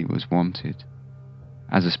Rosalie was wanted.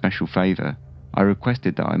 As a special favour, I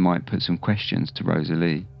requested that I might put some questions to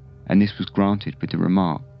Rosalie, and this was granted with the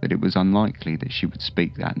remark that it was unlikely that she would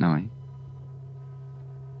speak that night.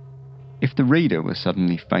 If the reader were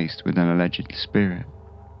suddenly faced with an alleged spirit,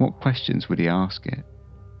 what questions would he ask it?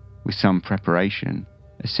 With some preparation,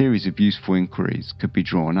 a series of useful inquiries could be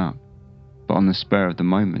drawn up, but on the spur of the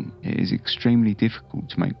moment it is extremely difficult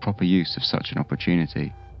to make proper use of such an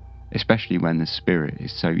opportunity, especially when the spirit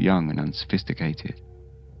is so young and unsophisticated.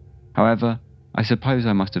 However, I suppose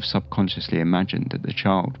I must have subconsciously imagined that the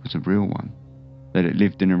child was a real one, that it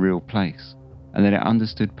lived in a real place, and that it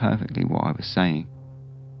understood perfectly what I was saying.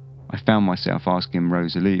 I found myself asking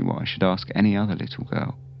Rosalie what I should ask any other little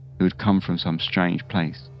girl who had come from some strange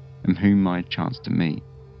place and whom I had chanced to meet.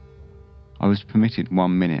 I was permitted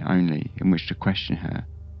 1 minute only in which to question her,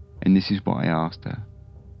 and this is what I asked her.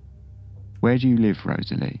 "Where do you live,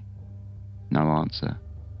 Rosalie?" No answer.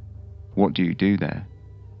 "What do you do there?"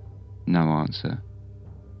 No answer.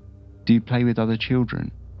 "Do you play with other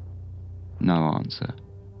children?" No answer.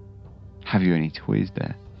 "Have you any toys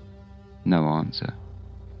there?" No answer.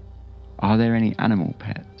 "Are there any animal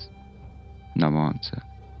pets?" No answer.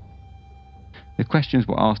 The questions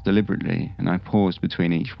were asked deliberately, and I paused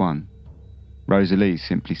between each one. Rosalie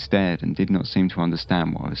simply stared and did not seem to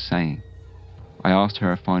understand what I was saying. I asked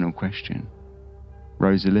her a final question.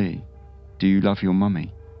 "Rosalie, do you love your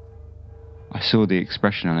mummy?" I saw the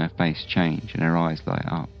expression on her face change and her eyes light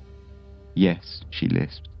up. "Yes," she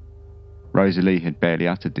lisped. Rosalie had barely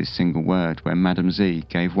uttered this single word when Madame Z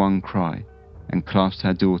gave one cry and clasped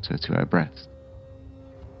her daughter to her breast.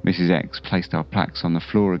 Mrs. X placed our plaques on the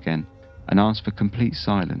floor again and asked for complete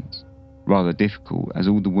silence, rather difficult as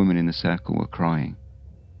all the women in the circle were crying.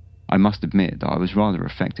 I must admit that I was rather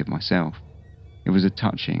affected myself. It was a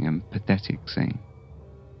touching and pathetic scene.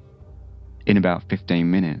 In about 15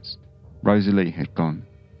 minutes, Rosalie had gone.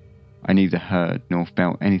 I neither heard nor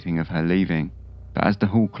felt anything of her leaving, but as the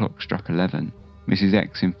hall clock struck 11, Mrs.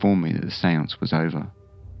 X informed me that the séance was over.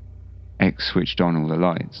 X switched on all the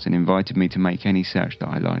lights and invited me to make any search that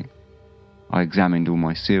I liked. I examined all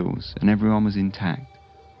my seals and everyone was intact.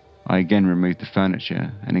 I again removed the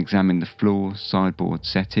furniture and examined the floor, sideboard,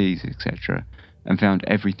 settees, etc., and found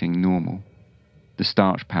everything normal. The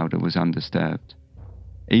starch powder was undisturbed.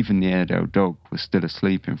 Even the Airedale dog was still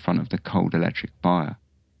asleep in front of the cold electric fire.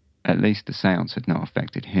 At least the seance had not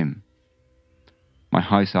affected him. My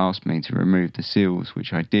host asked me to remove the seals,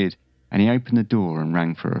 which I did, and he opened the door and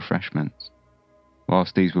rang for refreshments.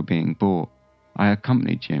 Whilst these were being bought, I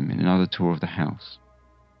accompanied Jim in another tour of the house.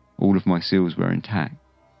 All of my seals were intact.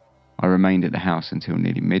 I remained at the house until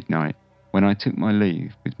nearly midnight, when I took my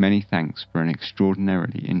leave with many thanks for an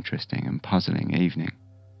extraordinarily interesting and puzzling evening.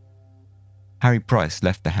 Harry Price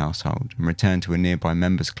left the household and returned to a nearby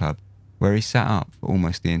members' club, where he sat up for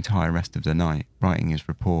almost the entire rest of the night writing his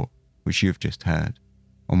report, which you have just heard,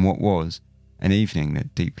 on what was an evening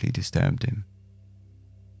that deeply disturbed him.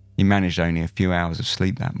 He managed only a few hours of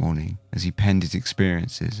sleep that morning as he penned his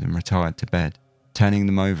experiences and retired to bed, turning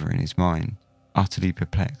them over in his mind, utterly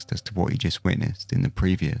perplexed as to what he just witnessed in the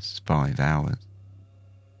previous 5 hours.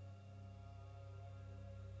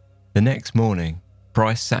 The next morning,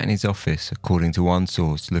 Price sat in his office, according to one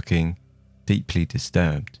source, looking deeply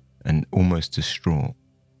disturbed and almost distraught,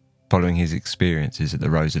 following his experiences at the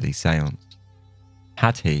Rosalie seance.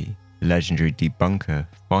 Had he, the legendary debunker,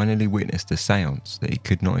 finally witnessed a seance that he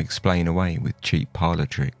could not explain away with cheap parlour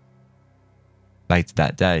tricks? Later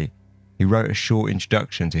that day, he wrote a short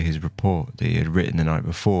introduction to his report that he had written the night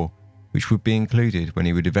before, which would be included when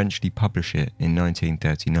he would eventually publish it in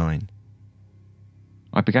 1939.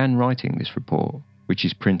 I began writing this report, which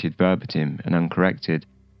is printed verbatim and uncorrected,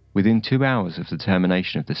 within 2 hours of the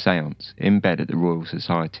termination of the séance in bed at the Royal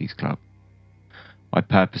Societies Club. I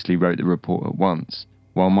purposely wrote the report at once,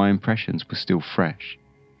 while my impressions were still fresh.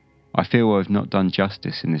 I feel I have not done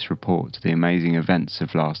justice in this report to the amazing events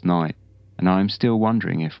of last night, and I am still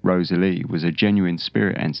wondering if Rosalie was a genuine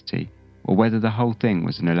spirit entity or whether the whole thing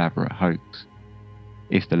was an elaborate hoax.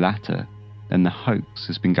 If the latter, then the hoax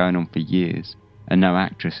has been going on for years, and no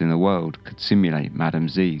actress in the world could simulate Madame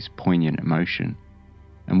Z's poignant emotion.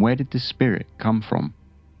 And where did the spirit come from?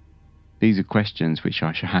 These are questions which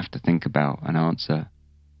I shall have to think about and answer.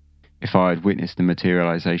 If I had witnessed the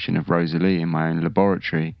materialization of Rosalie in my own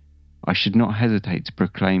laboratory, I should not hesitate to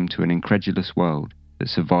proclaim to an incredulous world that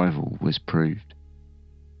survival was proved.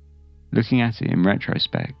 Looking at it in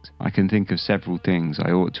retrospect, I can think of several things I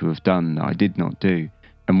ought to have done that I did not do,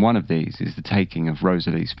 and one of these is the taking of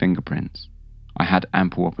Rosalie's fingerprints. I had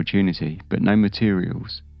ample opportunity, but no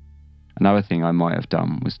materials. Another thing I might have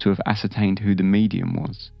done was to have ascertained who the medium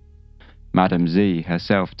was. Madame Z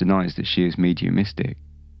herself denies that she is mediumistic,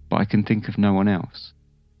 but I can think of no one else.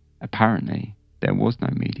 Apparently, there was no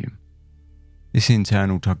medium. This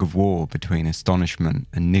internal tug-of-war between astonishment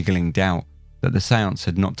and niggling doubt that the séance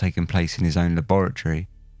had not taken place in his own laboratory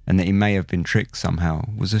and that he may have been tricked somehow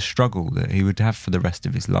was a struggle that he would have for the rest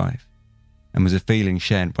of his life, and was a feeling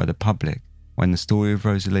shared by the public when the story of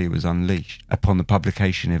Rosalie was unleashed upon the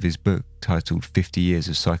publication of his book titled 50 Years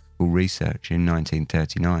of Psychical Research in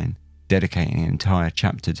 1939, dedicating an entire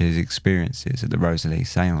chapter to his experiences at the Rosalie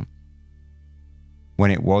séance. When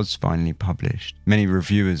it was finally published, many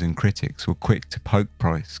reviewers and critics were quick to poke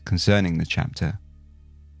Price concerning the chapter.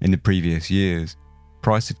 In the previous years,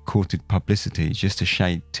 Price had courted publicity just a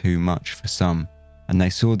shade too much for some, and they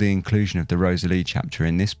saw the inclusion of the Rosalie chapter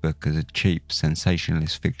in this book as a cheap,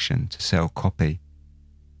 sensationalist fiction to sell copy.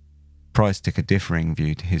 Price took a differing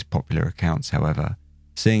view to his popular accounts, however,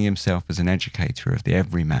 seeing himself as an educator of the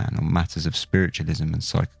everyman on matters of spiritualism and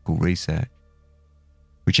psychical research.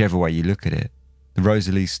 Whichever way you look at it, the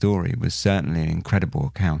Rosalie story was certainly an incredible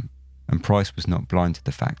account, and Price was not blind to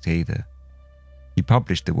the fact either. He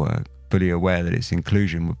published the work, fully aware that its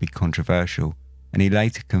inclusion would be controversial, and he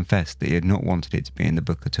later confessed that he had not wanted it to be in the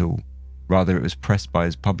book at all, rather it was pressed by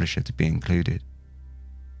his publisher to be included.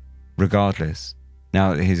 Regardless,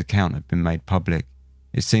 now that his account had been made public,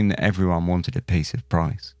 it seemed that everyone wanted a piece of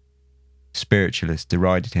Price. Spiritualists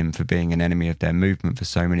derided him for being an enemy of their movement for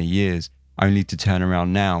so many years, only to turn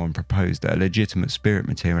around now and propose that a legitimate spirit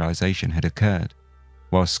materialization had occurred,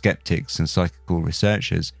 while skeptics and psychical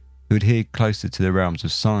researchers who adhered closer to the realms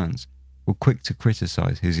of science were quick to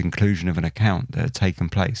criticize his inclusion of an account that had taken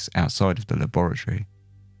place outside of the laboratory.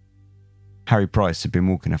 Harry Price had been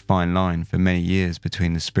walking a fine line for many years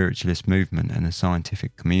between the spiritualist movement and the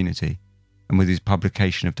scientific community, and with his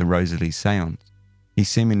publication of the Rosalie séance, he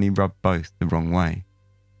seemingly rubbed both the wrong way.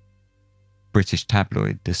 British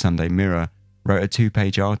tabloid The Sunday Mirror wrote a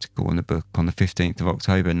 2-page article on the book on the 15th of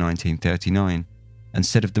October 1939 and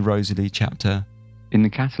said of the Rosalie chapter, "In the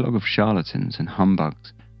catalogue of charlatans and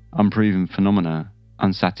humbugs, unproven phenomena,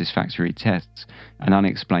 unsatisfactory tests, and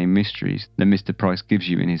unexplained mysteries that Mr. Price gives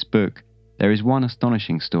you in his book, there is one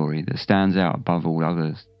astonishing story that stands out above all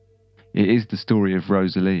others. It is the story of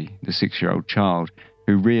Rosalie, the 6-year-old child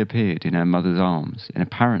who reappeared in her mother's arms in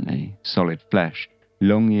apparently solid flesh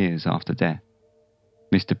long years after death.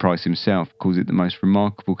 Mr. Price himself calls it the most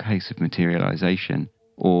remarkable case of materialization,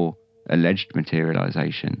 or alleged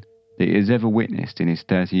materialization, that he has ever witnessed in his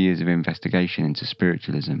 30 years of investigation into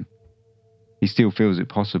spiritualism. He still feels it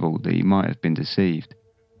possible that he might have been deceived.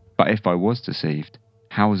 But if I was deceived,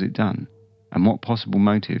 how was it done? And what possible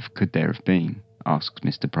motive could there have been? Asks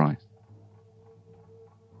Mr. Price.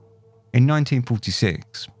 In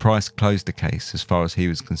 1946, Price closed the case as far as he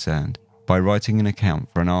was concerned by writing an account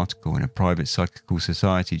for an article in a private psychical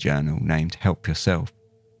society journal named Help Yourself,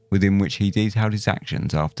 within which he detailed his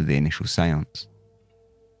actions after the initial séance.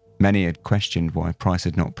 Many had questioned why Price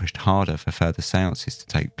had not pushed harder for further séances to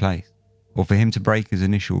take place, or for him to break his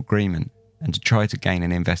initial agreement and to try to gain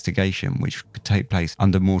an investigation which could take place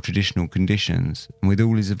under more traditional conditions and with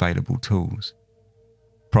all his available tools.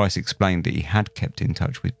 Price explained that he had kept in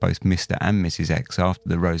touch with both Mr. and Mrs. X after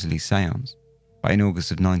the Rosalie séance, but in August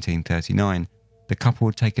of 1939, the couple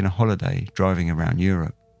had taken a holiday driving around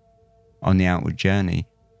Europe. On the outward journey,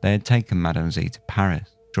 they had taken Madame Z to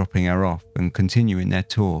Paris, dropping her off and continuing their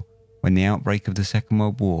tour when the outbreak of the Second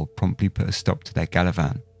World War promptly put a stop to their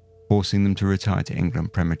gallivant, forcing them to retire to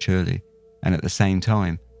England prematurely, and at the same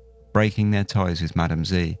time, breaking their ties with Madame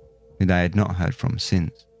Z, who they had not heard from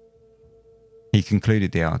since. He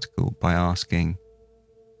concluded the article by asking,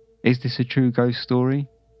 "Is this a true ghost story?"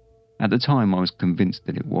 At the time I was convinced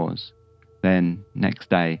that it was. Then, next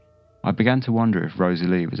day, I began to wonder if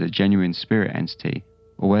Rosalie was a genuine spirit entity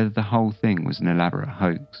or whether the whole thing was an elaborate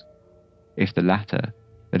hoax. If the latter,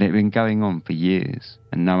 that it had been going on for years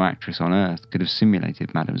and no actress on earth could have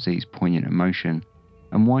simulated Madame Z's poignant emotion,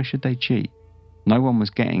 and why should they cheat? No one was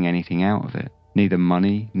getting anything out of it, neither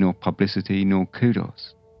money, nor publicity, nor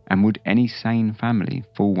kudos. And would any sane family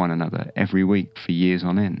fool one another every week for years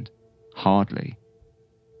on end? Hardly.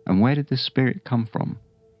 And where did the spirit come from?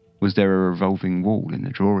 Was there a revolving wall in the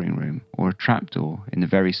drawing room, or a trapdoor in the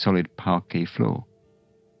very solid parquet floor?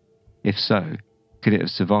 If so, could it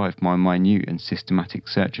have survived my minute and systematic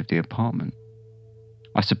search of the apartment?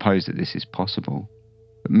 I suppose that this is possible,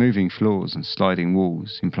 but moving floors and sliding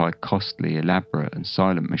walls imply costly, elaborate and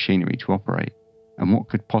silent machinery to operate, and what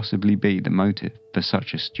could possibly be the motive for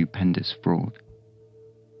such a stupendous fraud?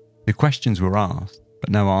 The questions were asked, but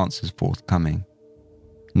no answers forthcoming.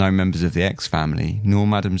 No members of the X family nor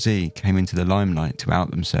Madame Z came into the limelight to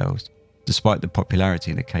out themselves, despite the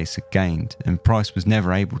popularity the case had gained, and Price was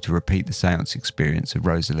never able to repeat the séance experience of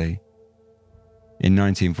Rosalie. In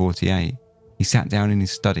 1948, he sat down in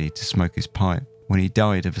his study to smoke his pipe when he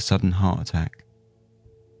died of a sudden heart attack.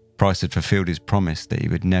 Price had fulfilled his promise that he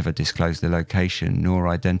would never disclose the location nor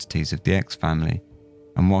identities of the X family,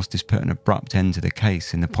 and whilst this put an abrupt end to the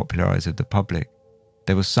case in the popular eyes of the public,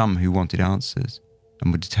 there were some who wanted answers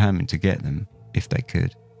and were determined to get them if they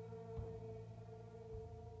could.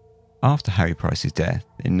 After Harry Price's death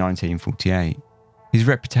in 1948, his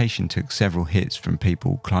reputation took several hits from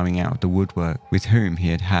people climbing out of the woodwork with whom he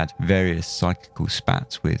had had various psychical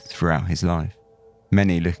spats with throughout his life,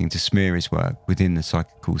 many looking to smear his work within the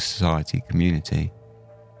psychical society community.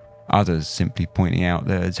 Others simply pointing out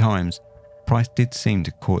that at times, Price did seem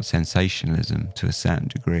to court sensationalism to a certain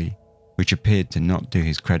degree, which appeared to not do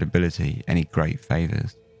his credibility any great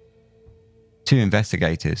favours. Two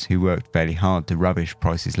investigators who worked fairly hard to rubbish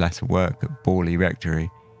Price's latter work at Borley Rectory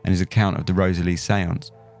and his account of the Rosalie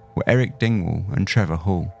séance were Eric Dingwall and Trevor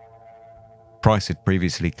Hall. Price had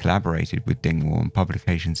previously collaborated with Dingwall on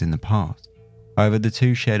publications in the past. However, the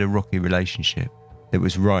two shared a rocky relationship that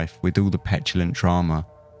was rife with all the petulant drama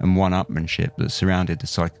and one-upmanship that surrounded the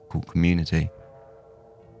psychical community.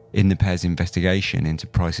 In the pair's investigation into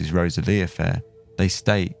Price's Rosalie affair, they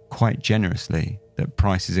state quite generously that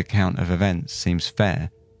Price's account of events seems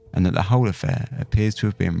fair and that the whole affair appears to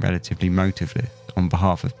have been relatively motiveless on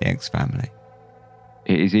behalf of the X family.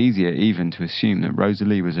 It is easier even to assume that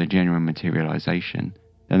Rosalie was a genuine materialization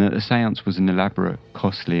than that the séance was an elaborate,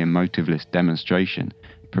 costly and motiveless demonstration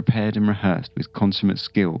prepared and rehearsed with consummate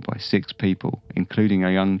skill by 6 people, including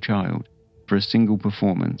a young child, for a single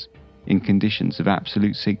performance in conditions of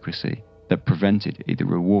absolute secrecy that prevented either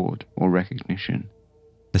reward or recognition.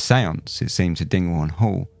 The séance, it seemed to Dingwall and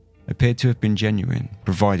Hall, appeared to have been genuine,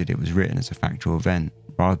 provided it was written as a factual event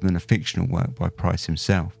rather than a fictional work by Price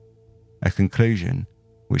himself, a conclusion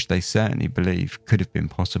which they certainly believed could have been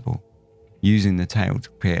possible, using the tale to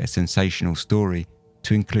create a sensational story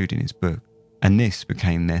to include in his book, and this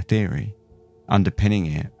became their theory. Underpinning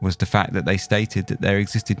it was the fact that they stated that there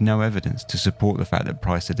existed no evidence to support the fact that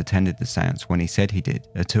Price had attended the séance when he said he did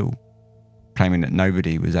at all, claiming that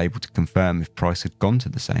nobody was able to confirm if Price had gone to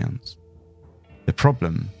the séance. The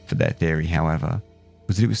problem for their theory, however,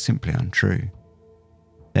 was that it was simply untrue.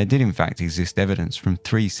 There did in fact exist evidence from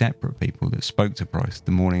 3 separate people that spoke to Price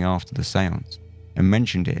the morning after the séance and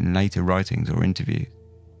mentioned it in later writings or interviews.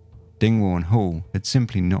 Dingwall and Hall had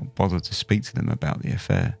simply not bothered to speak to them about the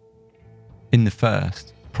affair. In the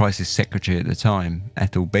first, Price's secretary at the time,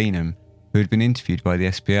 Ethel Beenham, who had been interviewed by the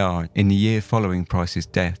SPR in the year following Price's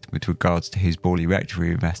death with regards to his Borley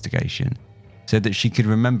Rectory investigation, said that she could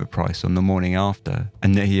remember Price on the morning after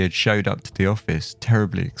and that he had showed up to the office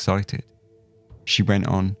terribly excited. She went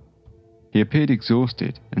on, "He appeared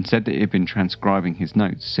exhausted and said that he had been transcribing his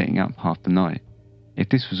notes sitting up half the night. If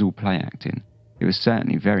this was all play acting, it was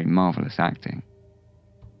certainly very marvellous acting."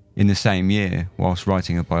 In the same year, whilst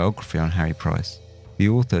writing a biography on Harry Price, the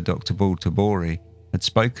author Dr. Paul Tabori had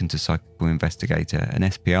spoken to psychical investigator and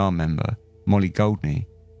SPR member Molly Goldney,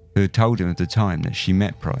 who had told him of the time that she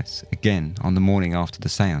met Price again on the morning after the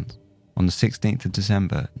séance, on the 16th of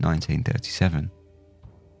December 1937.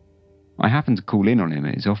 "I happened to call in on him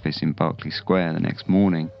at his office in Berkeley Square the next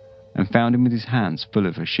morning and found him with his hands full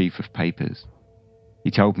of a sheaf of papers.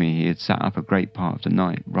 He told me he had sat up a great part of the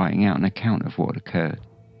night writing out an account of what had occurred.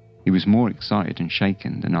 He was more excited and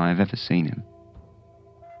shaken than I have ever seen him."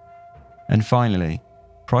 And finally,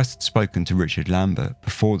 Price had spoken to Richard Lambert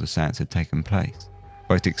before the séance had taken place,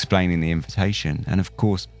 both explaining the invitation and of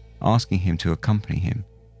course asking him to accompany him.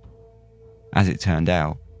 As it turned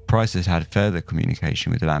out, Price had had further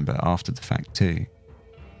communication with Lambert after the fact too.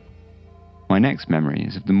 "My next memory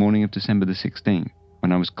is of the morning of December the 16th,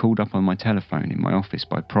 when I was called up on my telephone in my office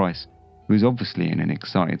by Price, who was obviously in an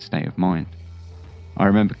excited state of mind. I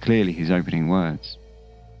remember clearly his opening words.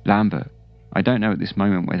 'Lambert, I don't know at this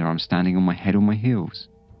moment whether I'm standing on my head or my heels.'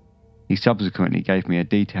 He subsequently gave me a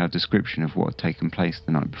detailed description of what had taken place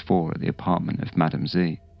the night before at the apartment of Madame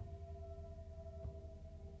Z."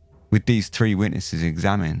 With these 3 witnesses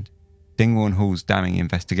examined, Dingwall and Hall's damning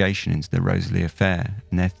investigation into the Rosalie affair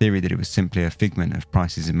and their theory that it was simply a figment of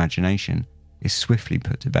Price's imagination is swiftly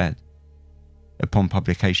put to bed. Upon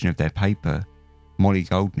publication of their paper, Molly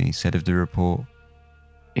Goldney said of the report,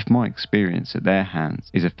 "If my experience at their hands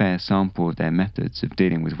is a fair sample of their methods of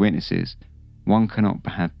dealing with witnesses, one cannot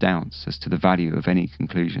but have doubts as to the value of any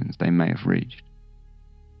conclusions they may have reached."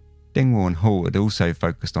 Dingwall and Hall had also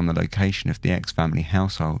focused on the location of the ex-family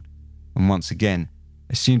household, and once again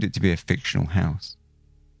assumed it to be a fictional house.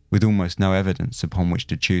 With almost no evidence upon which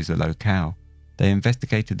to choose a locale, they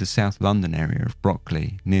investigated the South London area of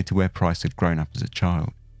Brockley, near to where Price had grown up as a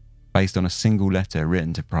child, based on a single letter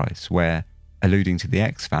written to Price where, alluding to the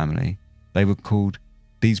ex-family, they were called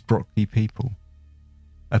 "these Brockley people."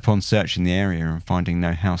 Upon searching the area and finding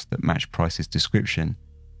no house that matched Price's description,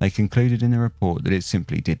 they concluded in the report that it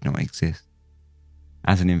simply did not exist.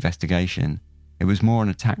 As an investigation, it was more an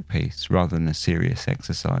attack piece rather than a serious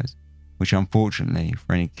exercise, which unfortunately,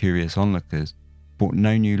 for any curious onlookers, brought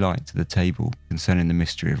no new light to the table concerning the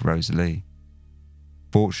mystery of Rosalie.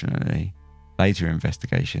 Fortunately, later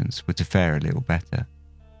investigations were to fare a little better.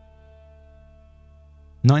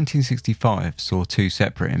 1965 saw 2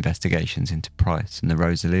 separate investigations into Price and the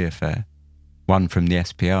Rosalie affair, one from the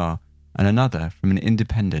SPR and another from an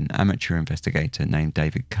independent amateur investigator named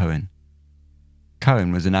David Cohen.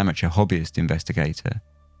 Cohen was an amateur hobbyist investigator,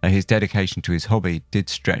 though his dedication to his hobby did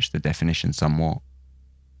stretch the definition somewhat.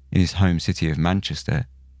 In his home city of Manchester,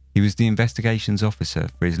 he was the investigations officer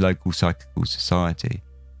for his local psychical society,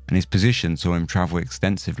 and his position saw him travel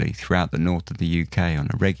extensively throughout the north of the UK on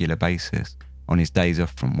a regular basis on his days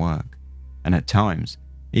off from work, and at times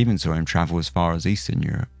even saw him travel as far as Eastern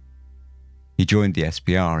Europe. He joined the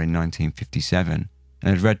SPR in 1957 and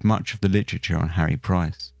had read much of the literature on Harry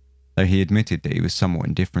Price, though he admitted that he was somewhat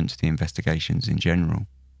indifferent to the investigations in general.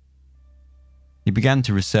 He began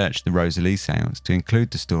to research the Rosalie séance to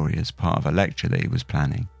include the story as part of a lecture that he was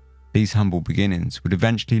planning. These humble beginnings would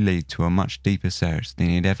eventually lead to a much deeper search than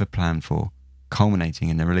he had ever planned for, culminating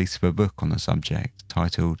in the release of a book on the subject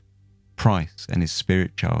titled Price and His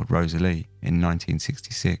Spirit Child Rosalie in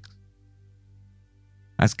 1966.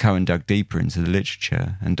 As Cohen dug deeper into the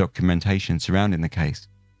literature and documentation surrounding the case,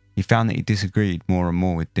 he found that he disagreed more and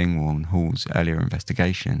more with Dingwall and Hall's earlier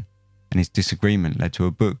investigation, and his disagreement led to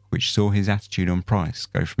a book which saw his attitude on Price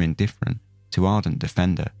go from indifferent to ardent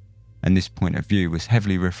defender, and this point of view was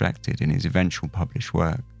heavily reflected in his eventual published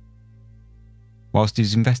work. Whilst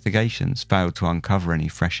his investigations failed to uncover any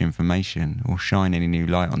fresh information or shine any new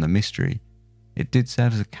light on the mystery, it did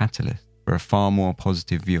serve as a catalyst, for a far more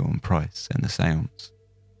positive view on Price and the seance.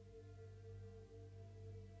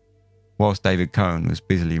 Whilst David Cohen was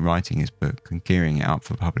busily writing his book and gearing it up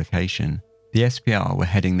for publication, the SPR were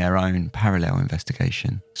heading their own parallel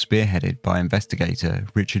investigation, spearheaded by investigator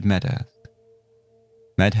Richard Medhurst.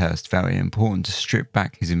 Medhurst felt it important to strip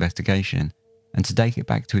back his investigation and to take it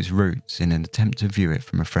back to its roots in an attempt to view it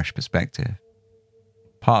from a fresh perspective.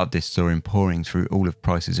 Part of this saw him poring through all of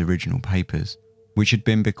Price's original papers, which had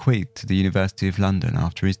been bequeathed to the University of London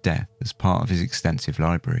after his death as part of his extensive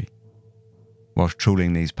library. Whilst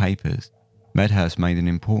trawling these papers, Medhurst made an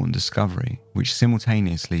important discovery which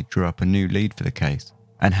simultaneously drew up a new lead for the case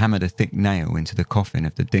and hammered a thick nail into the coffin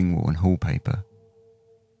of the Dingwall and Hall paper.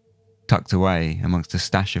 Tucked away amongst a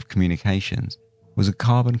stash of communications was a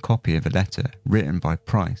carbon copy of a letter written by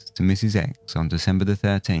Price to Mrs. X on December the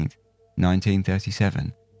 13th,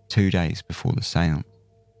 1937, 2 days before the seance.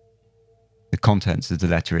 The contents of the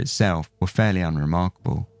letter itself were fairly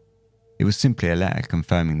unremarkable. It was simply a letter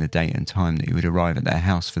confirming the date and time that he would arrive at their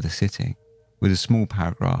house for the sitting, with a small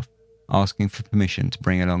paragraph asking for permission to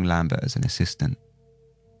bring along Lambert as an assistant.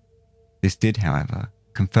 This did, however,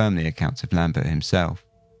 confirm the accounts of Lambert himself,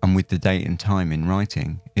 and with the date and time in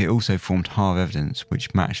writing, it also formed hard evidence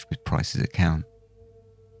which matched with Price's account.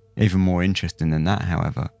 Even more interesting than that,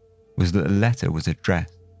 however, was that the letter was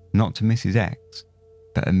addressed not to Mrs. X,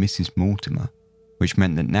 but a Mrs. Mortimer, which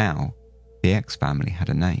meant that now the X family had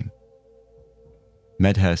a name.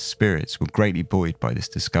 Medhurst's spirits were greatly buoyed by this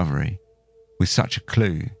discovery. With such a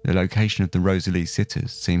clue, the location of the Rosalie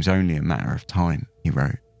sitters seems only a matter of time, he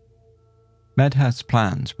wrote. Medhurst's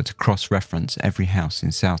plans were to cross-reference every house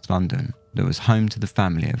in South London that was home to the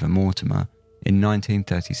family of a Mortimer in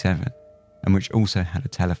 1937 and which also had a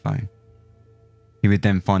telephone. He would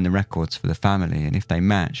then find the records for the family, and if they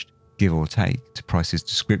matched, give or take, to Price's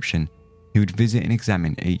description, he would visit and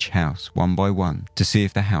examine each house one by one to see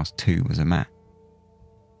if the house too was a match.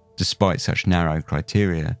 Despite such narrow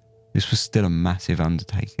criteria, this was still a massive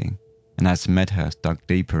undertaking, and as Medhurst dug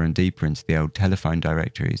deeper and deeper into the old telephone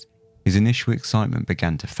directories, his initial excitement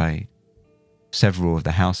began to fade. Several of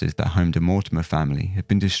the houses that homed the Mortimer family had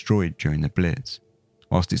been destroyed during the Blitz,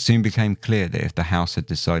 whilst it soon became clear that if the house had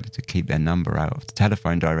decided to keep their number out of the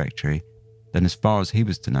telephone directory, then as far as he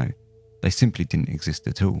was to know, they simply didn't exist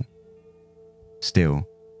at all. Still,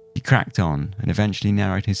 he cracked on and eventually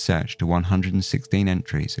narrowed his search to 116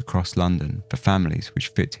 entries across London for families which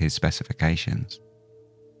fit his specifications.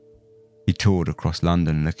 He toured across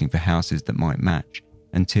London looking for houses that might match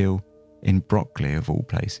until, in Brockley of all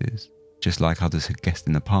places, just like others had guessed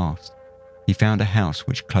in the past, he found a house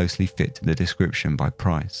which closely fit to the description by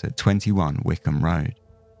Price at 21 Wickham Road.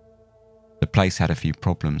 The place had a few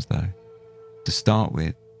problems though. To start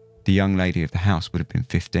with, the young lady of the house would have been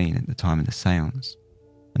 15 at the time of the seance,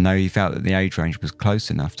 and though he felt that the age range was close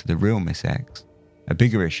enough to the real Miss X, a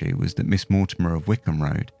bigger issue was that Miss Mortimer of Wickham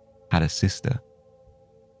Road had a sister.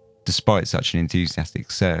 Despite such an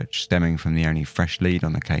enthusiastic search stemming from the only fresh lead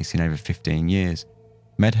on the case in over 15 years,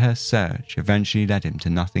 Medhurst's search eventually led him to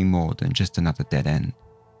nothing more than just another dead end.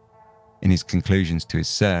 In his conclusions to his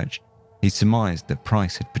search, he surmised that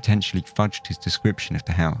Price had potentially fudged his description of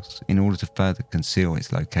the house in order to further conceal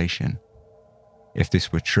its location. If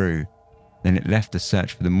this were true, then it left the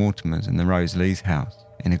search for the Mortimers and the Rosalees house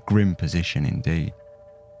in a grim position indeed.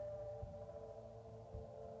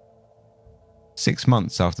 6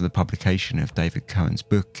 months after the publication of David Cohen's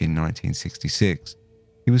book in 1966,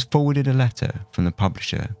 he was forwarded a letter from the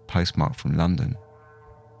publisher postmarked from London.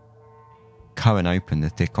 Cohen opened the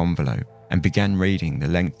thick envelope and began reading the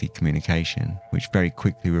lengthy communication, which very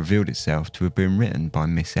quickly revealed itself to have been written by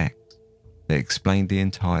Miss X, that explained the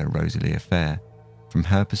entire Rosalie affair from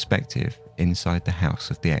her perspective inside the house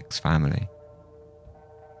of the X family.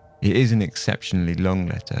 It is an exceptionally long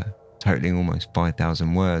letter, totaling almost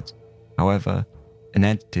 5,000 words. However, an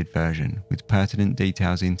edited version with pertinent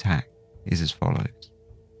details intact is as follows.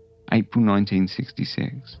 April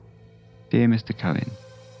 1966. Dear Mr. Cohen,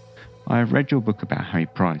 I have read your book about Harry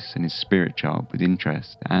Price and his spirit child with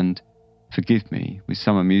interest and, forgive me, with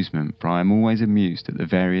some amusement, for I am always amused at the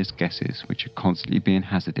various guesses which are constantly being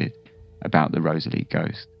hazarded about the Rosalie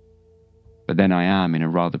ghost. But then I am in a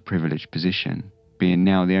rather privileged position, being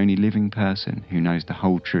now the only living person who knows the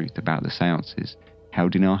whole truth about the seances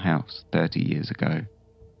held in our house 30 years ago.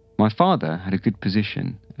 My father had a good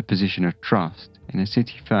position, a position of trust in a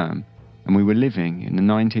city firm, and we were living in the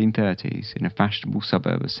 1930s in a fashionable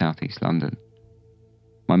suburb of southeast London.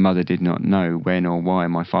 My mother did not know when or why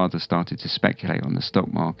my father started to speculate on the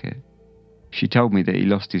stock market. She told me that he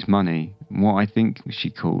lost his money, what I think she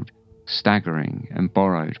called staggering and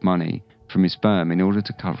borrowed money from his firm in order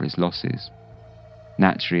to cover his losses.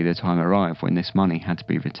 Naturally, the time arrived when this money had to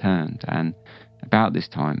be returned, and about this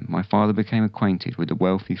time, my father became acquainted with a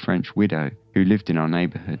wealthy French widow who lived in our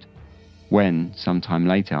neighbourhood. When, some time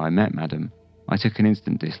later, I met Madame, I took an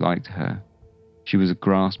instant dislike to her. She was a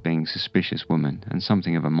grasping, suspicious woman, and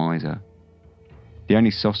something of a miser. The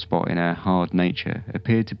only soft spot in her hard nature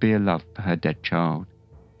appeared to be a love for her dead child,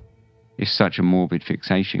 if such a morbid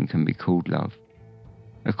fixation can be called love.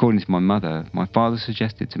 According to my mother, my father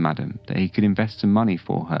suggested to Madame that he could invest some money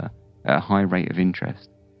for her at a high rate of interest,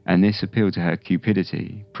 and this appeal to her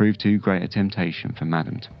cupidity proved too great a temptation for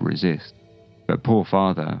Madame to resist. But poor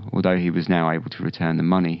father, although he was now able to return the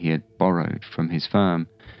money he had borrowed from his firm,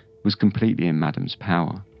 was completely in Madame's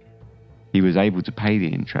power. He was able to pay the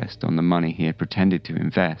interest on the money he had pretended to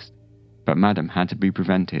invest, but Madame had to be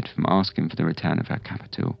prevented from asking for the return of her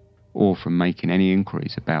capital, or from making any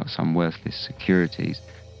inquiries about some worthless securities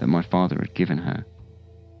that my father had given her.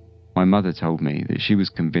 My mother told me that she was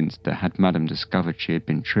convinced that had Madame discovered she had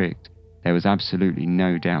been tricked, there was absolutely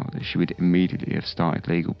no doubt that she would immediately have started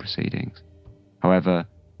legal proceedings. However,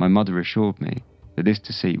 my mother assured me that this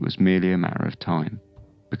deceit was merely a matter of time,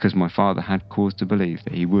 because my father had cause to believe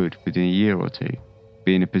that he would, within a year or two,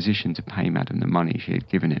 be in a position to pay Madame the money she had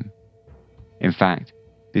given him. In fact,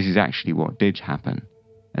 this is actually what did happen,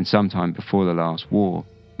 and sometime before the last war,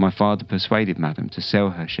 my father persuaded Madame to sell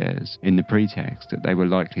her shares in the pretext that they were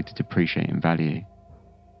likely to depreciate in value.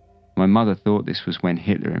 My mother thought this was when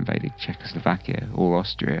Hitler invaded Czechoslovakia or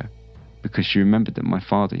Austria, because she remembered that my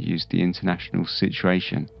father used the international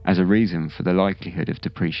situation as a reason for the likelihood of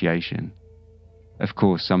depreciation. Of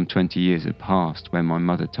course, some 20 years had passed when my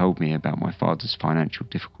mother told me about my father's financial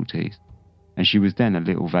difficulties, and she was then a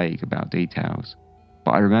little vague about details.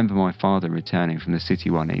 But I remember my father returning from the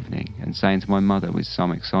city one evening and saying to my mother with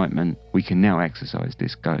some excitement, "We can now exorcise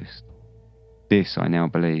this ghost." This, I now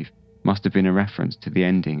believe, must have been a reference to the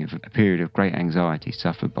ending of a period of great anxiety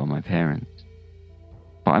suffered by my parents.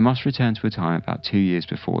 But I must return to a time about 2 years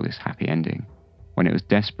before this happy ending, when it was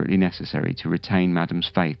desperately necessary to retain Madame's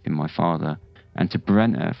faith in my father and to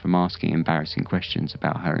prevent her from asking embarrassing questions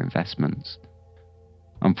about her investments.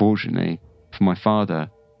 Unfortunately, for my father,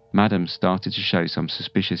 Madame started to show some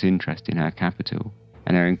suspicious interest in her capital,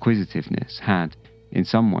 and her inquisitiveness had, in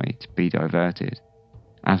some way, to be diverted.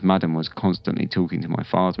 As Madame was constantly talking to my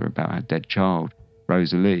father about her dead child,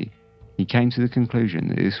 Rosalie, he came to the conclusion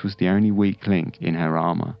that this was the only weak link in her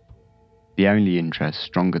armour, the only interest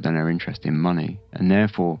stronger than her interest in money, and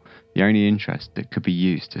therefore the only interest that could be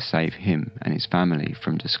used to save him and his family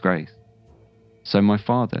from disgrace. So my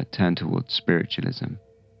father turned towards spiritualism,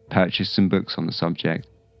 purchased some books on the subject,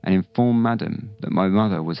 and informed Madame that my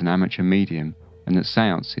mother was an amateur medium and that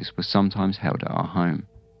séances were sometimes held at our home.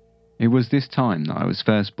 It was this time that I was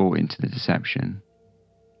first brought into the deception.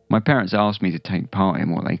 My parents asked me to take part in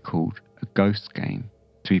what they called a ghost game,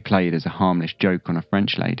 to be played as a harmless joke on a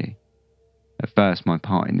French lady. At first, my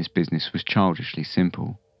part in this business was childishly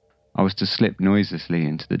simple. I was to slip noiselessly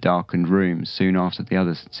into the darkened room soon after the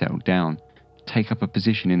others had settled down, take up a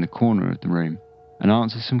position in the corner of the room, and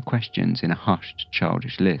answer some questions in a hushed,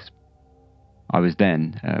 childish lisp. I was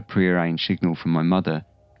then, at a prearranged signal from my mother,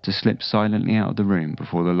 to slip silently out of the room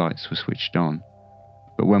before the lights were switched on.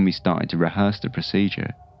 But when we started to rehearse the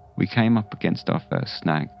procedure, we came up against our first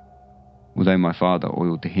snag. Although my father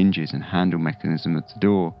oiled the hinges and handle mechanism of the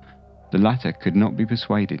door, the latter could not be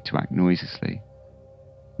persuaded to act noiselessly.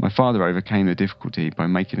 My father overcame the difficulty by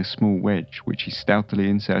making a small wedge which he stealthily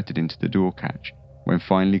inserted into the door catch when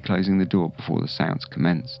finally closing the door before the séance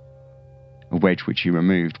commenced. A wedge which he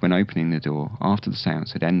removed when opening the door after the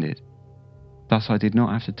séance had ended. Thus I did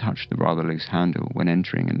not have to touch the rather loose handle when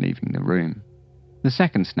entering and leaving the room. The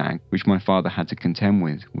second snag which my father had to contend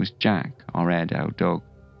with was Jack, our Airedale dog,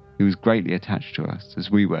 who was greatly attached to us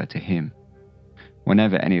as we were to him.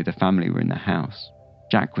 Whenever any of the family were in the house,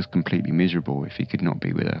 Jack was completely miserable if he could not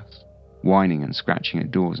be with us, whining and scratching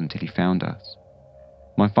at doors until he found us.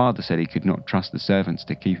 My father said he could not trust the servants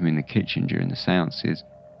to keep him in the kitchen during the séances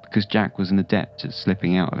because Jack was an adept at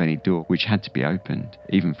slipping out of any door which had to be opened,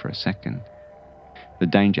 even for a second. The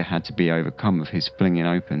danger had to be overcome of his flinging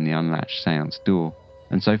open the unlatched séance door,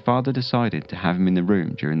 and so father decided to have him in the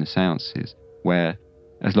room during the séances, where,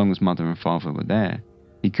 as long as mother and father were there,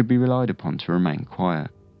 he could be relied upon to remain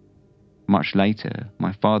quiet. Much later,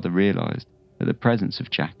 my father realised that the presence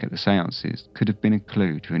of Jack at the séances could have been a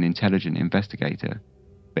clue to an intelligent investigator,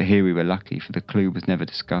 but here we were lucky, for the clue was never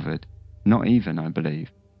discovered, not even, I believe,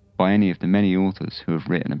 by any of the many authors who have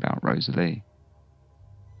written about Rosalie.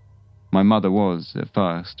 My mother was, at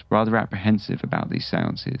first, rather apprehensive about these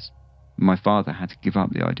séances, and my father had to give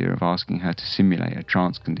up the idea of asking her to simulate a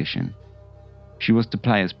trance condition. She was to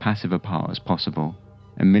play as passive a part as possible,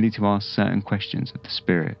 and merely to ask certain questions of the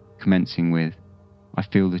spirit, commencing with, "I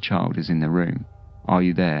feel the child is in the room. Are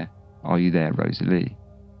you there? Are you there, Rosalie?"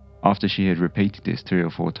 After she had repeated this 3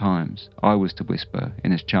 or 4 times, I was to whisper,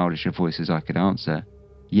 in as childish a voice as I could answer,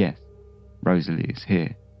 "Yes, Rosalie is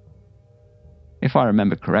here." If I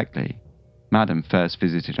remember correctly, Madam first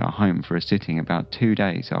visited our home for a sitting about 2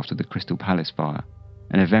 days after the Crystal Palace fire,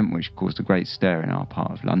 an event which caused a great stir in our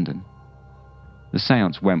part of London. The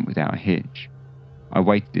séance went without a hitch. I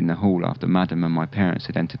waited in the hall after Madam and my parents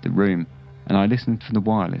had entered the room, and I listened for the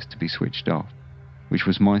wireless to be switched off, which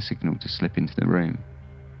was my signal to slip into the room.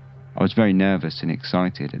 I was very nervous and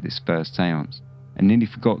excited at this first séance, and nearly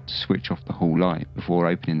forgot to switch off the hall light before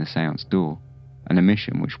opening the séance door, an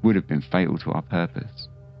omission which would have been fatal to our purpose.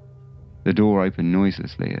 The door opened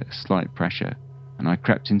noiselessly at a slight pressure, and I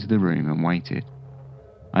crept into the room and waited.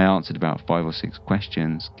 I answered about 5 or 6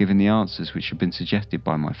 questions, giving the answers which had been suggested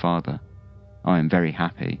by my father. I am very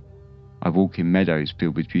happy. I walk in meadows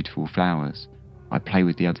filled with beautiful flowers. I play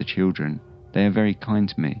with the other children. They are very kind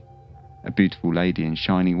to me. A beautiful lady in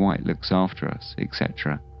shiny white looks after us,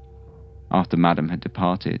 etc. After Madam had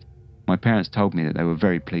departed, my parents told me that they were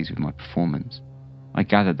very pleased with my performance. I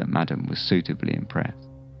gathered that Madam was suitably impressed.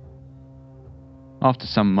 After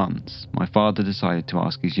some months, my father decided to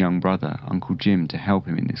ask his young brother, Uncle Jim, to help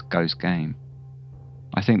him in this ghost game.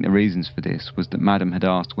 I think the reasons for this was that Madam had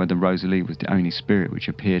asked whether Rosalie was the only spirit which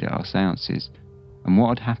appeared at our séances, and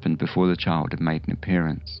what had happened before the child had made an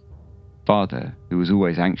appearance. Father, who was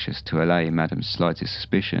always anxious to allay Madam's slightest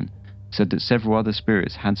suspicion, said that several other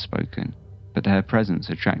spirits had spoken, but that her presence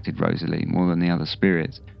attracted Rosalie more than the other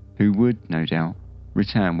spirits, who would, no doubt,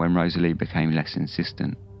 return when Rosalie became less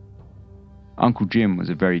insistent. Uncle Jim was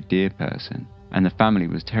a very dear person, and the family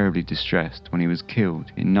was terribly distressed when he was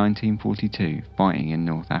killed in 1942 fighting in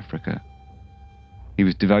North Africa. He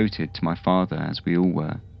was devoted to my father, as we all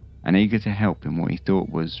were, and eager to help in what he thought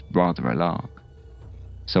was rather a lark.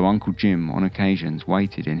 So Uncle Jim on occasions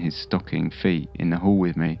waited in his stocking feet in the hall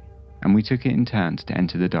with me, and we took it in turns to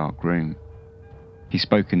enter the dark room. He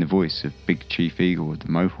spoke in the voice of Big Chief Eagle of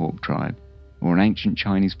the Mohawk tribe, or an ancient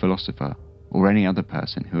Chinese philosopher, or any other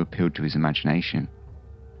person who appealed to his imagination.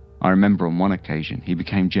 I remember on one occasion he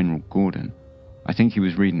became General Gordon. I think he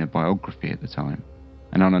was reading a biography at the time,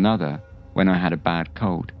 and on another, when I had a bad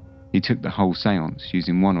cold, he took the whole séance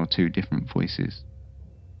using 1 or 2 different voices.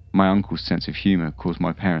 My uncle's sense of humour caused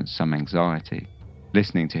my parents some anxiety.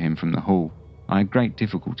 Listening to him from the hall, I had great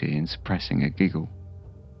difficulty in suppressing a giggle.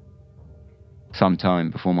 Some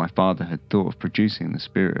time before my father had thought of producing the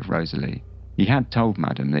spirit of Rosalie, he had told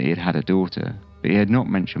Madam that he had had a daughter, but he had not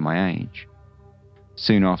mentioned my age.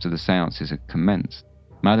 Soon after the séances had commenced,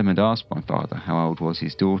 Madam had asked my father how old was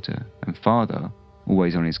his daughter, and father,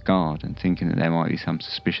 always on his guard and thinking that there might be some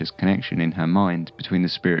suspicious connection in her mind between the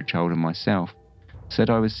spirit child and myself, said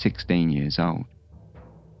I was 16 years old.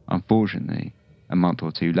 Unfortunately, a month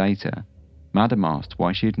or 2 later, Madam asked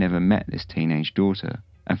why she had never met this teenage daughter,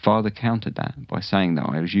 and father countered that by saying that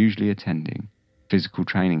I was usually attending physical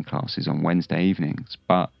training classes on Wednesday evenings,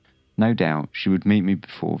 but no doubt she would meet me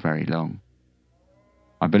before very long.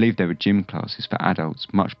 I believe there were gym classes for adults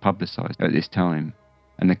much publicised at this time,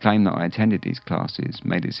 and the claim that I attended these classes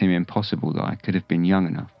made it seem impossible that I could have been young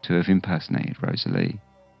enough to have impersonated Rosalie.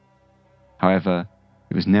 However,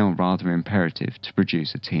 it was now rather imperative to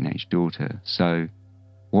produce a teenage daughter, so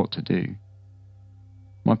what to do?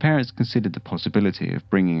 My parents considered the possibility of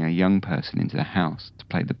bringing a young person into the house to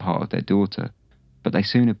play the part of their daughter, but they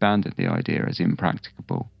soon abandoned the idea as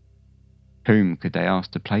impracticable. Whom could they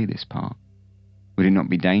ask to play this part? Would it not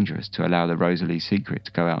be dangerous to allow the Rosalie secret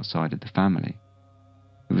to go outside of the family?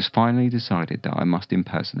 It was finally decided that I must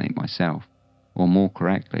impersonate myself, or more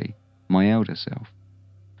correctly, my elder self.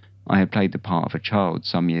 I had played the part of a child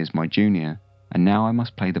some years my junior, and now I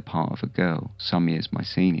must play the part of a girl some years my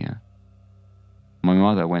senior. My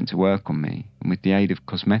mother went to work on me, and with the aid of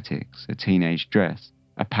cosmetics, a teenage dress,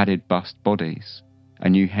 a padded bust bodice, a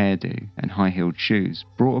new hairdo, and high-heeled shoes,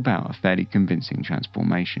 brought about a fairly convincing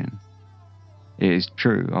transformation. It is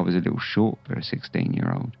true I was a little short for a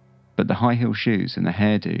 16-year-old, but the high-heel shoes and the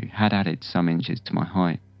hairdo had added some inches to my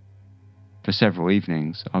height. For several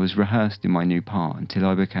evenings, I was rehearsed in my new part until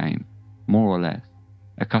I became, more or less,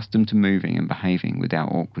 accustomed to moving and behaving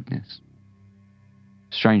without awkwardness.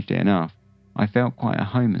 Strangely enough, I felt quite at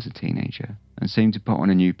home as a teenager and seemed to put on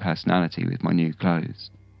a new personality with my new clothes.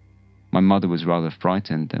 My mother was rather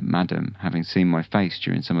frightened that Madam, having seen my face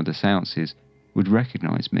during some of the séances, would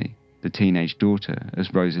recognise me, the teenage daughter,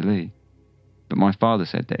 as Rosalie. but my father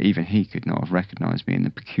said that even he could not have recognised me in the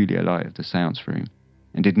peculiar light of the séance room,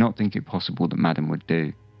 and did not think it possible that Madame would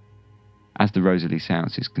do. As the Rosalie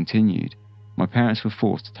séances continued, my parents were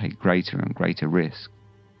forced to take greater and greater risks,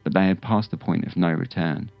 but they had passed the point of no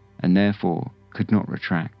return, and therefore could not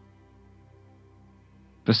retract.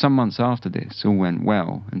 For some months after this, all went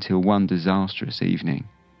well until one disastrous evening,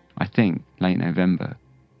 I think late November.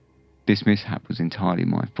 This mishap was entirely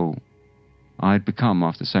my fault. I had become,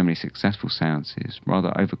 after so many successful séances,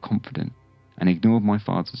 rather overconfident and ignored my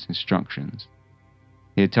father's instructions.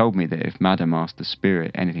 He had told me that if Madame asked the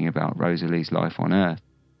spirit anything about Rosalie's life on earth,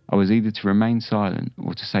 I was either to remain silent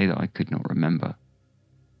or to say that I could not remember.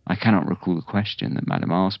 I cannot recall the question that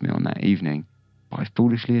Madame asked me on that evening, but I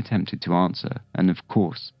foolishly attempted to answer, and of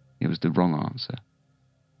course, it was the wrong answer.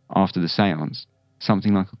 After the séance,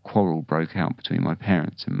 something like a quarrel broke out between my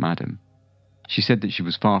parents and Madame. She said that she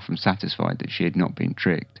was far from satisfied that she had not been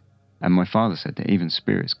tricked, and my father said that even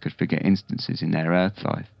spirits could forget instances in their earth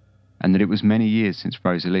life, and that it was many years since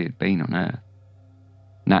Rosalie had been on earth.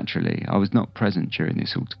 Naturally, I was not present during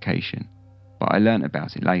this altercation, but I learnt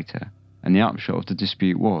about it later, and the upshot of the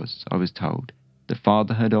dispute was, I was told, that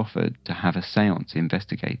father had offered to have a séance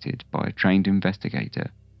investigated by a trained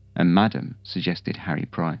investigator, and Madame suggested Harry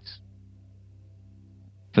Price.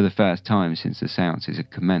 For the first time since the séances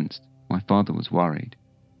had commenced, my father was worried.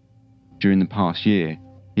 During the past year,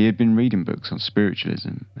 he had been reading books on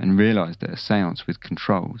spiritualism and realised that a séance with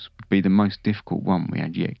controls would be the most difficult one we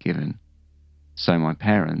had yet given. So my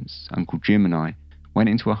parents, Uncle Jim and I, went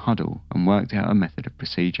into a huddle and worked out a method of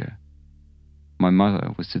procedure. My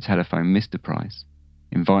mother was to telephone Mr. Price,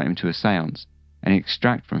 invite him to a séance, and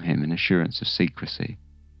extract from him an assurance of secrecy.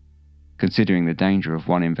 Considering the danger of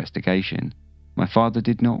one investigation, my father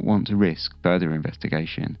did not want to risk further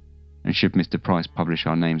investigation, and should Mr. Price publish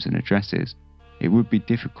our names and addresses, it would be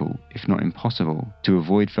difficult, if not impossible, to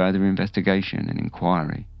avoid further investigation and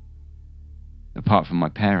inquiry. Apart from my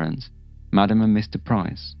parents, Madame and Mr.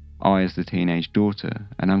 Price, I as the teenage daughter,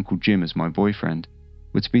 and Uncle Jim as my boyfriend,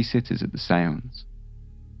 were to be sitters at the séance.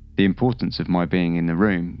 The importance of my being in the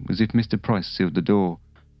room was if Mr. Price sealed the door,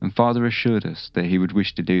 and father assured us that he would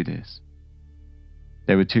wish to do this.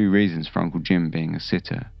 There were two reasons for Uncle Jim being a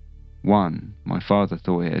sitter. One, my father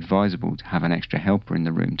thought it advisable to have an extra helper in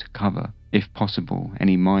the room to cover, if possible,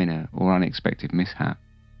 any minor or unexpected mishap.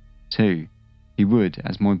 Two, he would,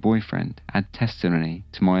 as my boyfriend, add testimony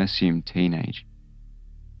to my assumed teenage.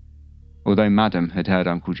 Although Madame had heard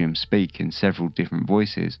Uncle Jim speak in several different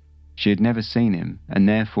voices, she had never seen him, and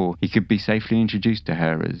therefore he could be safely introduced to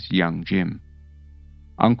her as young Jim.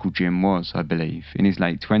 Uncle Jim was, I believe, in his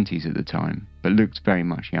late 20s at the time, but looked very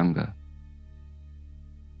much younger.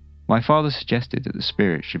 My father suggested that the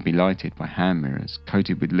spirit should be lighted by hand mirrors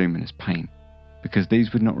coated with luminous paint, because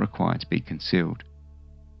these would not require to be concealed.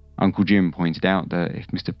 Uncle Jim pointed out that if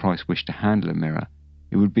Mr. Price wished to handle a mirror,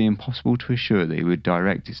 it would be impossible to assure that he would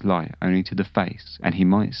direct its light only to the face, and he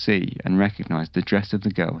might see and recognise the dress of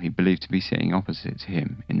the girl he believed to be sitting opposite to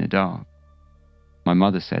him in the dark. My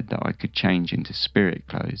mother said that I could change into spirit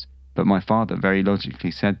clothes, but my father very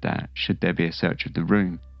logically said that, should there be a search of the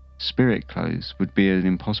room, spirit clothes would be as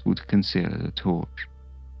impossible to conceal as a torch.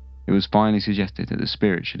 It was finally suggested that the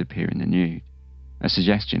spirit should appear in the nude, a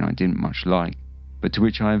suggestion I didn't much like, but to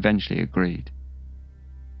which I eventually agreed.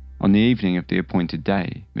 On the evening of the appointed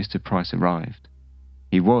day, Mr. Price arrived.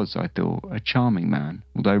 He was, I thought, a charming man,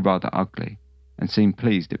 although rather ugly, and seemed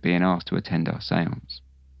pleased at being asked to attend our séance.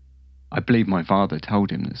 I believe my father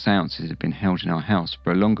told him that séances had been held in our house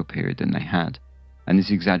for a longer period than they had, and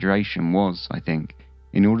this exaggeration was, I think,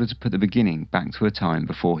 in order to put the beginning back to a time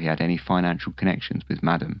before he had any financial connections with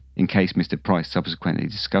Madame, in case Mr. Price subsequently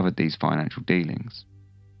discovered these financial dealings.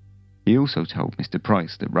 He also told Mr.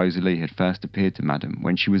 Price that Rosalie had first appeared to Madame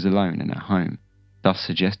when she was alone and at home, thus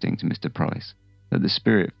suggesting to Mr. Price that the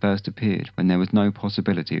spirit first appeared when there was no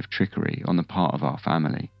possibility of trickery on the part of our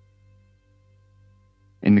family.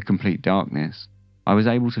 In the complete darkness, I was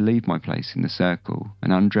able to leave my place in the circle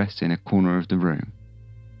and undress in a corner of the room.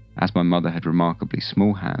 As my mother had remarkably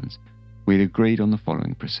small hands, we had agreed on the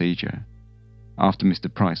following procedure. After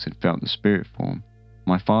Mr. Price had felt the spirit form,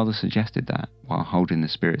 my father suggested that, while holding the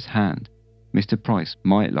spirit's hand, Mr. Price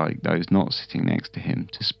might like those not sitting next to him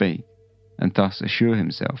to speak, and thus assure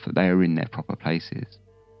himself that they are in their proper places.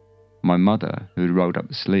 My mother, who had rolled up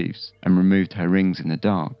the sleeves and removed her rings in the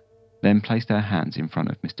dark, then placed her hands in front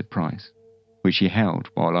of Mr. Price, which she held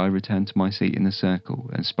while I returned to my seat in the circle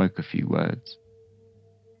and spoke a few words.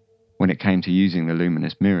 When it came to using the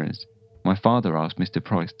luminous mirrors, my father asked Mr.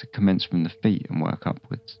 Price to commence from the feet and work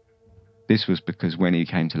upwards. This was because when he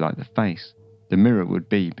came to light the face, the mirror would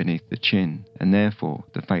be beneath the chin, and therefore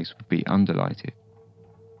the face would be underlighted.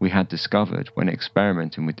 We had discovered, when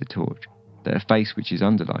experimenting with the torch, that a face which is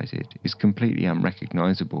underlighted is completely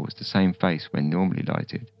unrecognisable as the same face when normally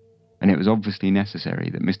lighted, and it was obviously necessary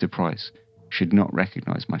that Mr. Price should not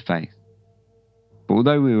recognise my face. But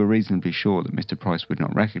although we were reasonably sure that Mr. Price would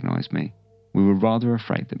not recognise me, we were rather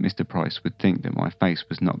afraid that Mr. Price would think that my face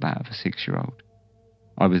was not that of a 6-year-old.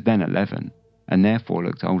 I was then 11, and therefore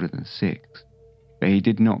looked older than 6, but he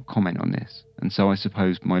did not comment on this, and so I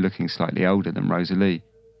suppose my looking slightly older than Rosalie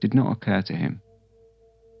did not occur to him.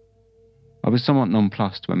 I was somewhat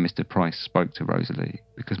nonplussed when Mr. Price spoke to Rosalie,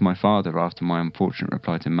 because my father, after my unfortunate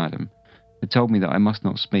reply to Madam, had told me that I must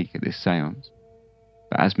not speak at this séance.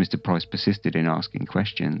 But as Mr. Price persisted in asking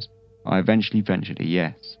questions, I eventually ventured a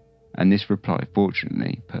yes, and this reply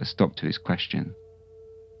fortunately put a stop to his question.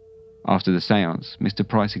 After the séance, Mr.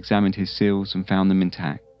 Price examined his seals and found them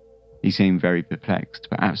intact. He seemed very perplexed,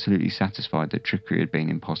 but absolutely satisfied that trickery had been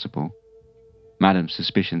impossible. Madam's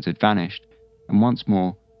suspicions had vanished, and once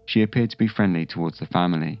more she appeared to be friendly towards the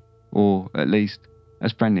family, or, at least,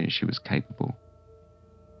 as friendly as she was capable.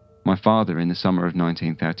 My father, in the summer of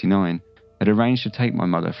 1939, had arranged to take my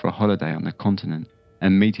mother for a holiday on the continent,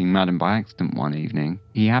 and meeting Madam by accident one evening,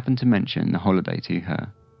 he happened to mention the holiday to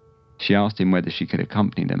her. She asked him whether she could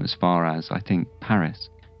accompany them as far as, I think, Paris,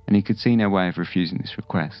 and he could see no way of refusing this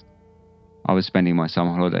request. I was spending my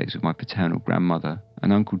summer holidays with my paternal grandmother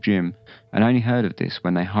and Uncle Jim, and only heard of this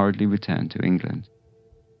when they hurriedly returned to England.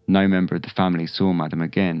 No member of the family saw Madam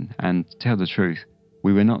again, and, to tell the truth,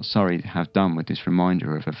 we were not sorry to have done with this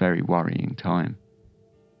reminder of a very worrying time.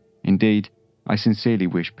 Indeed, I sincerely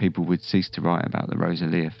wish people would cease to write about the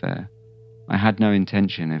Rosalie affair. I had no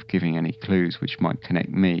intention of giving any clues which might connect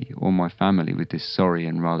me or my family with this sorry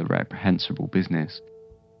and rather reprehensible business,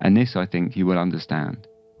 and this I think you will understand.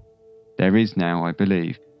 There is now, I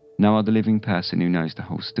believe, no other living person who knows the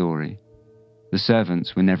whole story. The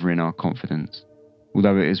servants were never in our confidence,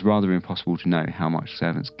 although it is rather impossible to know how much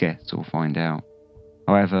servants get or find out.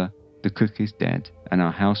 However, the cook is dead, and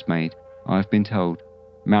our housemaid, I have been told,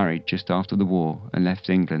 married just after the war and left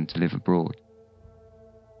England to live abroad.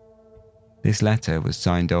 This letter was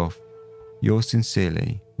signed off, "Yours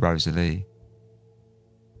sincerely, Rosalie."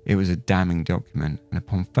 It was a damning document, and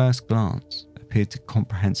upon first glance appeared to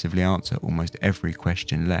comprehensively answer almost every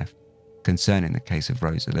question left concerning the case of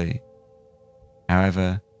Rosalie.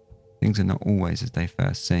 However, things are not always as they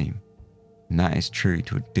first seem, and that is true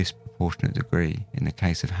to a disproportionate degree in the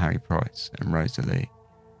case of Harry Price and Rosalie.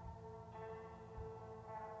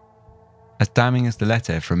 As damning as the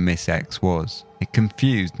letter from Miss X was, it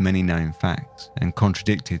confused many known facts and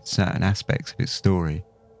contradicted certain aspects of its story,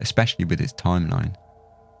 especially with its timeline.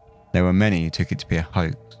 There were many who took it to be a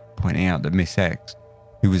hoax, pointing out that Miss X,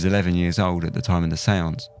 who was 11 years old at the time of the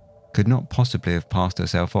séance, could not possibly have passed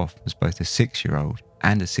herself off as both a 6-year-old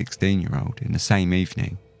and a 16-year-old in the same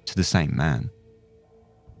evening to the same man.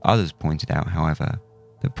 Others pointed out, however,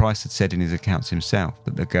 that Price had said in his accounts himself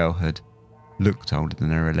that the girl had looked older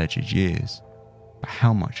than her alleged years. But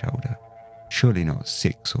how much older? Surely not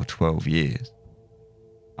 6 or 12 years.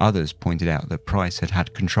 Others pointed out that Price had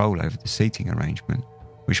had control over the seating arrangement,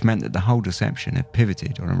 which meant that the whole deception had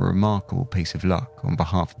pivoted on a remarkable piece of luck on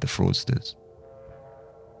behalf of the fraudsters.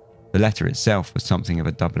 The letter itself was something of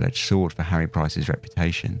a double-edged sword for Harry Price's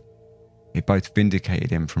reputation. It both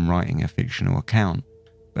vindicated him from writing a fictional account,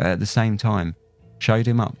 but at the same time showed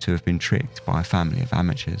him up to have been tricked by a family of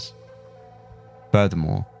amateurs.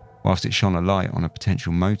 Furthermore, whilst it shone a light on a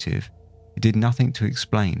potential motive, it did nothing to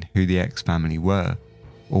explain who the X family were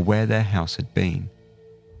or where their house had been.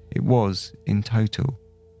 It was, in total,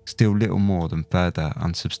 still little more than further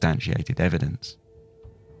unsubstantiated evidence.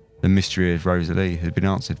 The mystery of Rosalie had been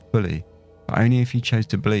answered fully, but only if you chose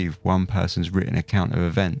to believe one person's written account of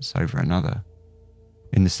events over another.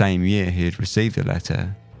 In the same year he had received the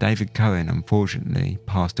letter, David Cohen unfortunately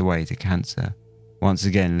passed away to cancer, once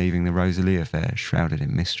again leaving the Rosalie affair shrouded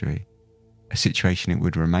in mystery, a situation it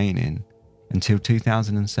would remain in until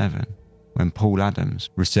 2007, when Paul Adams,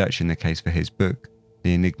 researching the case for his book,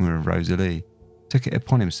 The Enigma of Rosalie, took it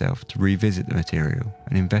upon himself to revisit the material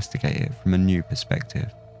and investigate it from a new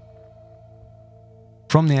perspective.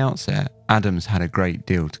 From the outset, Adams had a great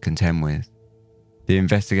deal to contend with. The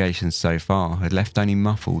investigations so far had left only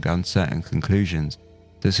muffled, uncertain conclusions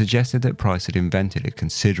that suggested that Price had invented a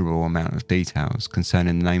considerable amount of details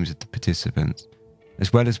concerning the names of the participants,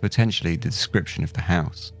 as well as potentially the description of the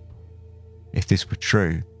house. If this were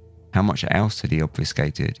true, how much else had he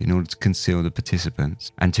obfuscated in order to conceal the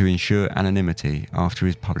participants and to ensure anonymity after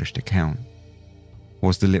his published account?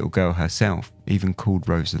 Was the little girl herself even called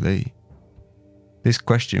Rosalie? This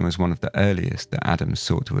question was one of the earliest that Adams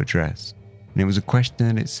sought to address, and it was a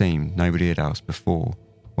question that it seemed nobody had asked before,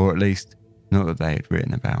 or at least not that they had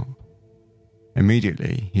written about.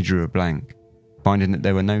 Immediately, he drew a blank, finding that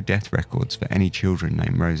there were no death records for any children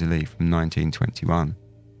named Rosalie from 1921.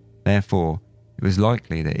 Therefore, it was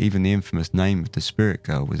likely that even the infamous name of the spirit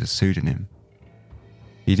girl was a pseudonym.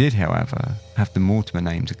 He did, however, have the Mortimer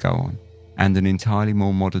name to go on, and an entirely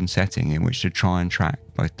more modern setting in which to try and track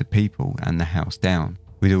both the people and the house down,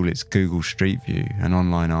 with all its Google Street View and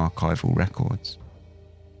online archival records.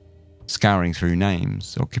 Scouring through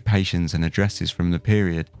names, occupations and addresses from the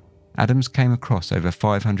period, Adams came across over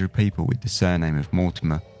 500 people with the surname of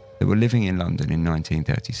Mortimer that were living in London in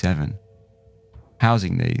 1937.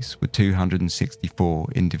 Housing these were 264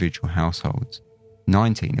 individual households,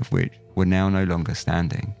 19 of which were now no longer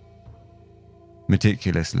standing.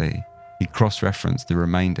 Meticulously, he cross-referenced the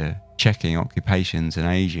remainder, checking occupations and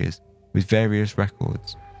ages with various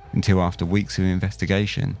records, until after weeks of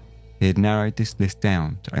investigation, he had narrowed this list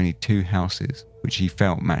down to only 2 houses which he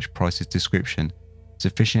felt matched Price's description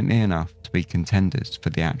sufficiently enough to be contenders for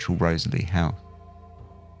the actual Rosalie house.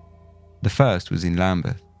 The first was in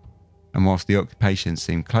Lambeth, and whilst the occupations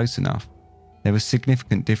seemed close enough, there were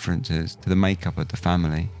significant differences to the makeup of the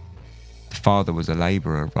family. The father was a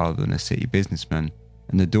labourer rather than a city businessman,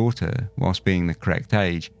 and the daughter, whilst being the correct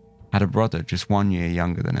age, had a brother just 1 year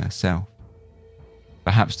younger than herself.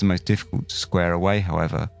 Perhaps the most difficult to square away,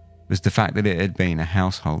 however, was the fact that it had been a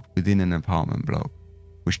household within an apartment block,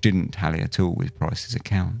 which didn't tally at all with Price's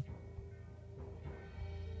account.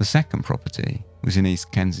 The second property was in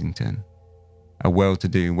East Kensington, a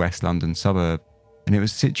well-to-do West London suburb, and it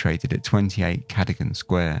was situated at 28 Cadogan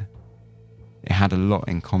Square. It had a lot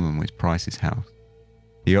in common with Price's house.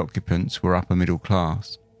 The occupants were upper middle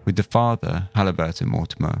class, with the father, Haliburton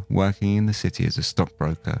Mortimer, working in the city as a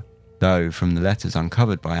stockbroker, though from the letters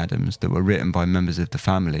uncovered by Adams that were written by members of the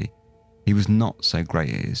family, he was not so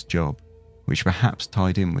great at his job, which perhaps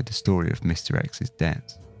tied in with the story of Mr. X's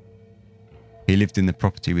debts. He lived in the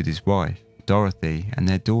property with his wife, Dorothy, and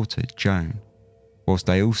their daughter, Joan. Whilst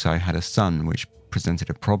they also had a son which presented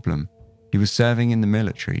a problem, he was serving in the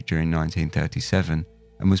military during 1937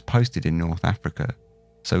 and was posted in North Africa,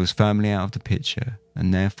 so was firmly out of the picture,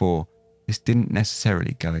 and therefore this didn't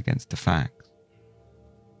necessarily go against the facts.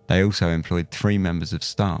 They also employed 3 members of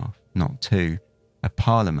staff, not 2, a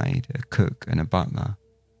parlourmaid, a cook and a butler.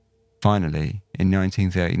 Finally, in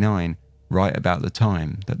 1939, right about the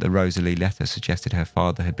time that the Rosalie letter suggested her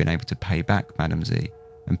father had been able to pay back Madame Z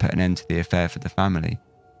and put an end to the affair for the family,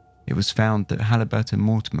 it was found that Haliburton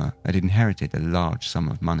Mortimer had inherited a large sum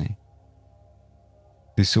of money.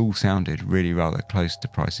 This all sounded really rather close to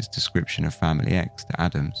Price's description of Family X to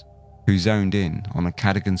Adams, who zoned in on a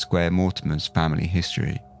Cadogan Square Mortimer's family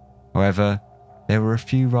history. However, there were a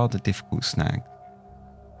few rather difficult snags.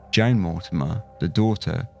 Joan Mortimer, the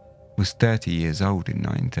daughter, was 30 years old in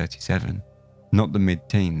 1937, not the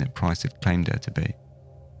mid-teen that Price had claimed her to be.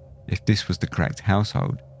 If this was the correct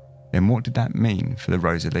household, then what did that mean for the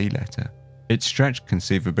Rosalie letter? It stretched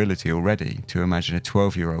conceivability already to imagine a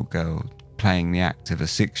 12-year-old girl playing the act of a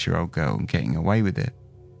 6-year-old girl and getting away with it,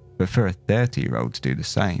 but for a 30-year-old to do the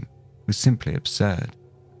same was simply absurd.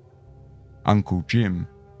 Uncle Jim,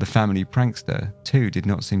 the family prankster, too did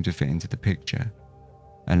not seem to fit into the picture.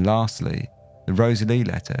 And lastly, the Rosalie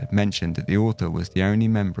letter mentioned that the author was the only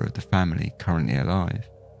member of the family currently alive.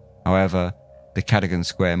 However, the Cadogan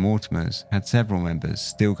Square Mortimers had several members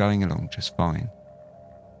still going along just fine.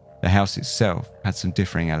 The house itself had some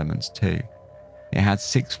differing elements too. It had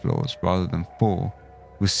 6 floors rather than 4,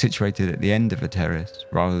 was situated at the end of a terrace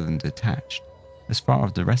rather than detached. As far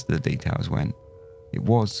as the rest of the details went, it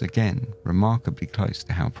was, again, remarkably close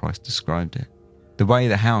to how Price described it. The way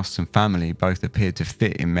the house and family both appeared to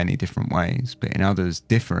fit in many different ways, but in others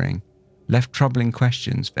differing, left troubling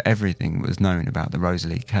questions for everything that was known about the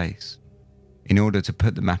Rosalie case. In order to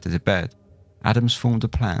put the matter to bed, Adams formed a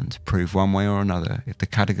plan to prove one way or another if the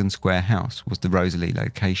Cadogan Square house was the Rosalie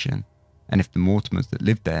location, and if the Mortimers that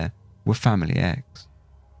lived there were Family X.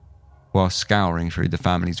 While scouring through the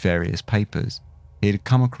family's various papers, he had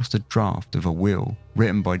come across a draft of a will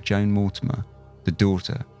written by Joan Mortimer, the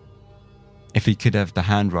daughter. If he could have the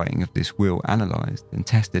handwriting of this will analysed and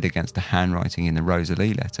tested against the handwriting in the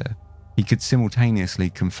Rosalie letter, he could simultaneously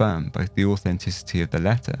confirm both the authenticity of the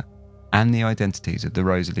letter and the identities of the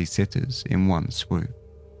Rosalie sitters in one swoop.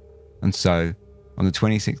 And so, on the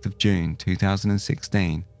 26th of June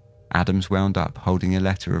 2016, Adams wound up holding a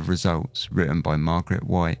letter of results written by Margaret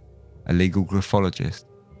White, a legal graphologist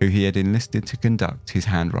who he had enlisted to conduct his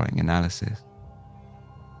handwriting analysis.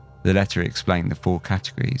 The letter explained the 4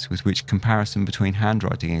 categories with which comparison between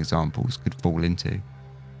handwriting examples could fall into.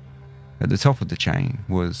 At the top of the chain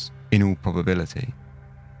was in all probability.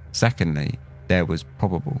 Secondly, there was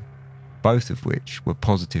probable, both of which were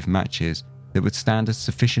positive matches that would stand as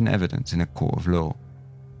sufficient evidence in a court of law.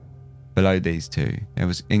 Below these 2, there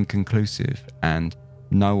was inconclusive and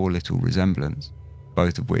no or little resemblance,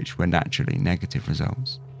 both of which were naturally negative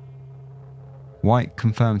results. White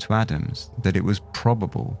confirmed to Adams that it was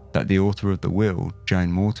probable that the author of the will,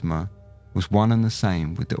 Joan Mortimer, was one and the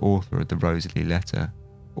same with the author of the Rosalie letter,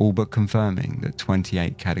 all but confirming that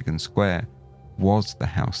 28 Cadogan Square was the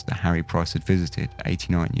house that Harry Price had visited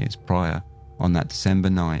 89 years prior on that December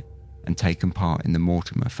night and taken part in the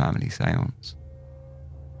Mortimer family séance.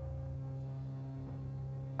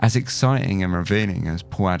 As exciting and revealing as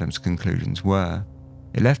Paul Adams' conclusions were,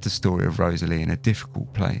 it left the story of Rosalie in a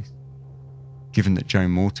difficult place. Given that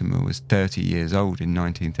Joan Mortimer was 30 years old in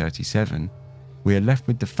 1937, we are left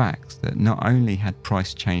with the facts that not only had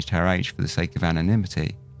Price changed her age for the sake of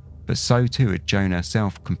anonymity, but so too had Joan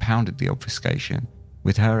herself compounded the obfuscation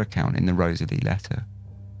with her account in the Rosalie letter.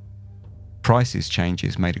 Price's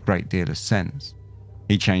changes made a great deal of sense.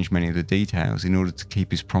 He changed many of the details in order to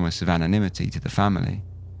keep his promise of anonymity to the family.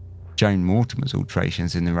 Joan Mortimer's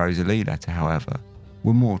alterations in the Rosalie letter, however,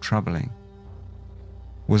 were more troubling.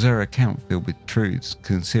 Was her account filled with truths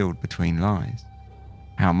concealed between lies?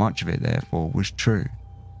 How much of it, therefore, was true?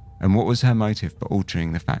 And what was her motive for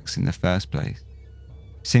altering the facts in the first place?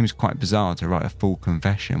 It seems quite bizarre to write a full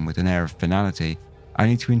confession with an air of finality,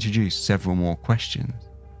 only to introduce several more questions.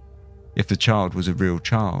 If the child was a real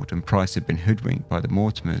child and Price had been hoodwinked by the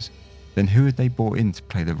Mortimers, then who had they brought in to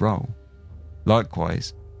play the role?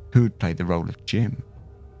 Likewise, who had played the role of Jim?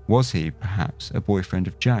 Was he, perhaps, a boyfriend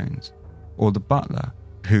of Joan's? Or the butler,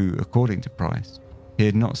 who, according to Price, he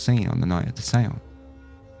had not seen on the night of the séance?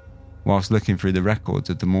 Whilst looking through the records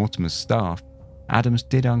of the Mortimer's staff, Adams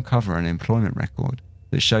did uncover an employment record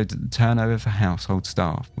that showed that the turnover for household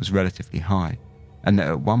staff was relatively high, and that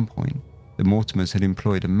at one point the Mortimers had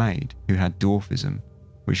employed a maid who had dwarfism,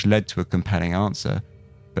 which led to a compelling answer,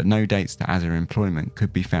 but no dates to add her employment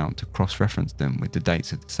could be found to cross-reference them with the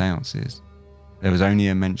dates of the séances. There was only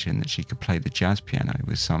a mention that she could play the jazz piano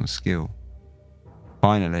with some skill.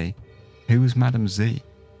 Finally, who was Madame Z?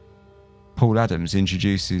 Paul Adams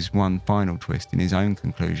introduces one final twist in his own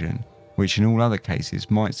conclusion, which in all other cases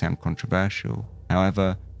might sound controversial.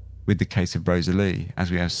 However, with the case of Rosalie, as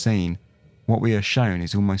we have seen, what we are shown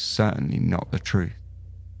is almost certainly not the truth.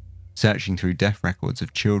 Searching through death records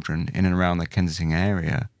of children in and around the Kensington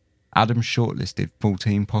area, Adams shortlisted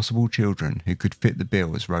 14 possible children who could fit the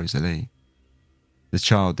bill as Rosalie. The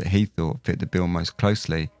child that he thought fit the bill most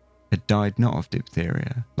closely had died not of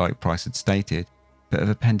diphtheria, like Price had stated, but of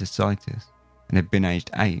appendicitis, and had been aged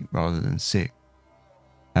 8 rather than 6.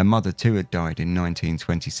 Her mother too had died in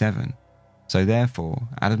 1927, so therefore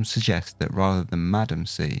Adams suggests that rather than Madame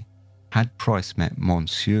C, had Price met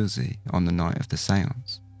Monsieur Z on the night of the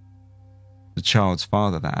séance. The child's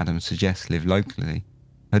father that Adams suggests lived locally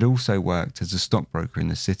had also worked as a stockbroker in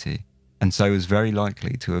the city, and so was very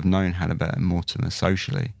likely to have known Hannibal and Mortimer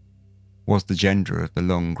socially. Was the gender of the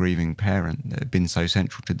long grieving parent that had been so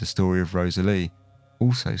central to the story of Rosalie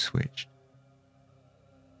also switched?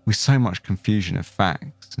 With so much confusion of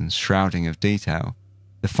facts and shrouding of detail,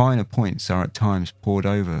 the finer points are at times pored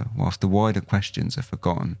over whilst the wider questions are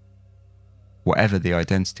forgotten. Whatever the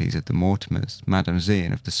identities of the Mortimers, Madame Z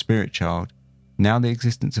and of the spirit child, now the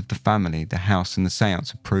existence of the family, the house and the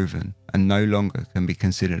séance are proven and no longer can be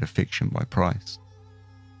considered a fiction by Price.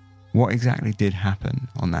 What exactly did happen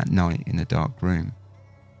on that night in the dark room?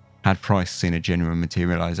 Had Price seen a genuine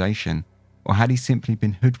materialisation, or had he simply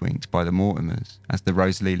been hoodwinked by the Mortimers, as the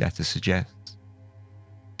Rosalie letter suggests?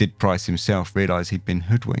 Did Price himself realise he'd been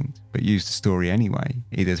hoodwinked, but used the story anyway,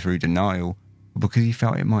 either through denial or because he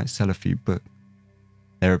felt it might sell a few books?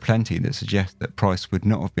 There are plenty that suggest that Price would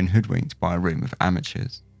not have been hoodwinked by a room of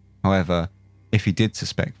amateurs. However, if he did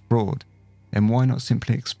suspect fraud, then why not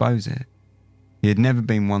simply expose it? He had never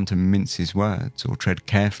been one to mince his words or tread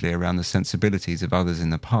carefully around the sensibilities of others in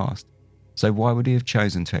the past, so why would he have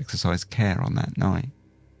chosen to exercise care on that night?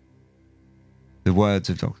 The words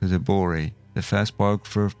of Dr. Tabori, the first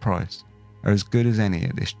biographer of Price, are as good as any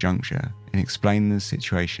at this juncture in explaining the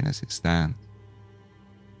situation as it stands.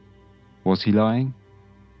 Was he lying?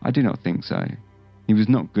 I do not think so. He was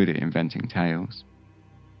not good at inventing tales.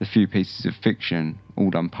 The few pieces of fiction, all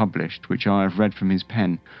unpublished, which I have read from his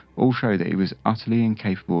pen, all show that he was utterly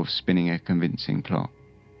incapable of spinning a convincing plot.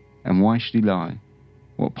 And why should he lie?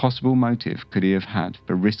 What possible motive could he have had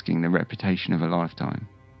for risking the reputation of a lifetime?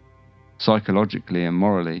 Psychologically and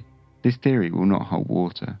morally, This theory will not hold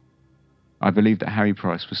water. I believe that Harry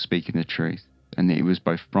Price was speaking the truth, and that he was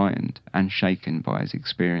both frightened and shaken by his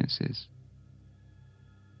experiences.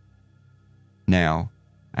 Now,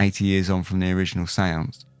 80 years on from the original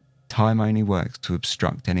seance, time only works to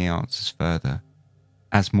obstruct any answers further.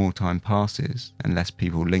 As more time passes and less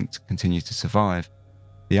people linked continue to survive,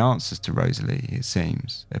 the answers to Rosalie, it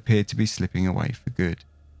seems, appear to be slipping away for good.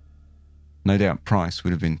 No doubt Price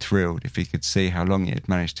would have been thrilled if he could see how long he had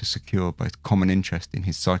managed to secure both common interest in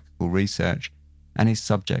his psychical research and his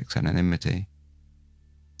subject's anonymity.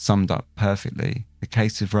 Summed up perfectly, the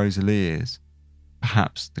case of Rosalie is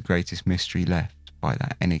perhaps the greatest mystery left by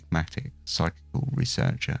that enigmatic psychical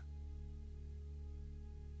researcher.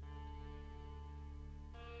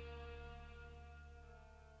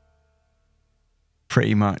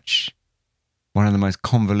 Pretty much one of the most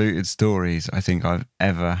convoluted stories I think I've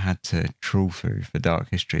ever had to trawl through for Dark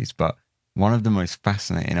Histories, but one of the most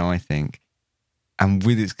fascinating, I think. And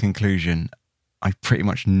with its conclusion, I pretty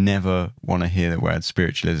much never want to hear the word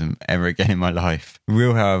spiritualism ever again in my life.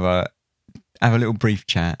 We'll, however, have a little brief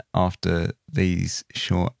chat after these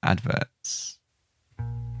short adverts.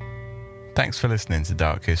 Thanks for listening to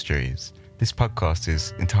Dark Histories. This podcast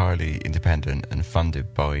is entirely independent and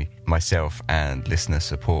funded by myself and listener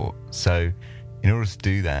support. So in order to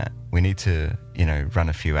do that, we need to, run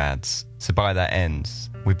a few ads. So by that end,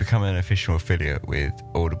 we've become an official affiliate with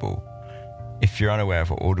Audible. If you're unaware of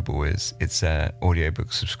what Audible is, it's an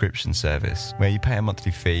audiobook subscription service where you pay a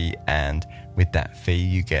monthly fee, and with that fee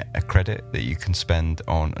you get a credit that you can spend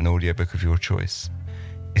on an audiobook of your choice.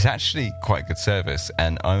 It's actually quite a good service,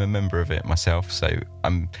 and I'm a member of it myself, so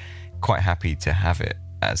I'm quite happy to have it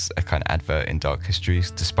as a kind of advert in Dark Histories,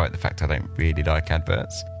 despite the fact I don't really like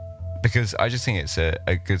adverts, because I just think it's a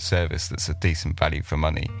good service that's a decent value for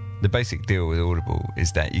money. The basic deal with Audible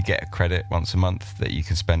is that you get a credit once a month that you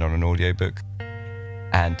can spend on an audiobook,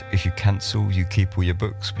 and if you cancel, you keep all your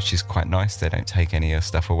books, which is quite nice. They don't take any of your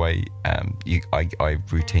stuff away. I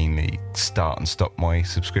routinely start and stop my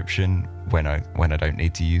subscription when I don't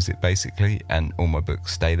need to use it, basically, and all my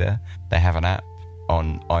books stay there. They have an app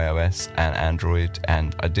on iOS and Android,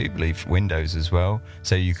 and I do believe Windows as well,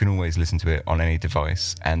 so you can always listen to it on any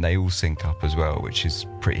device, and they all sync up as well, which is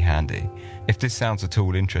pretty handy. If this sounds at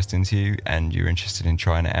all interesting to you and you're interested in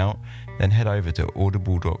trying it out, then head over to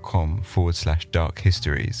audible.com/Dark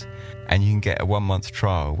Histories, and you can get a 1-month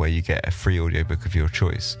trial where you get a free audiobook of your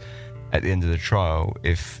choice. At the end of the trial,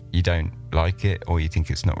 if you don't like it or you think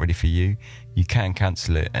it's not really for you, you can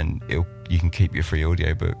cancel it and you can keep your free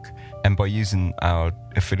audiobook. And by using our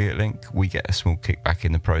affiliate link, we get a small kickback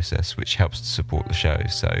in the process, which helps to support the show.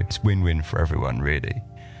 So it's win-win for everyone, really.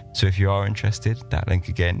 So if you are interested, that link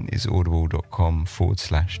again is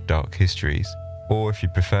audible.com/Dark Histories. Or if you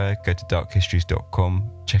prefer, go to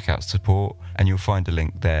darkhistories.com, check out support, and you'll find a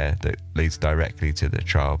link there that leads directly to the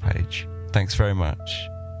trial page. Thanks very much.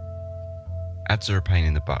 Ads are a pain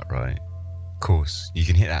in the butt, right? Of course, you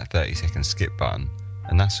can hit that 30-second skip button,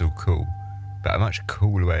 and that's all cool. But a much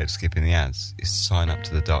cooler way of skipping the ads is to sign up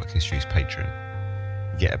to the Dark Histories Patreon.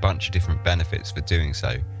 You get a bunch of different benefits for doing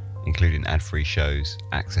so, including ad-free shows,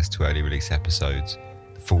 access to early release episodes,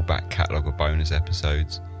 the full back catalogue of bonus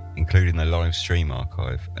episodes, including the live stream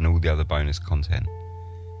archive and all the other bonus content.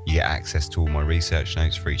 You get access to all my research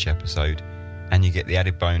notes for each episode, and you get the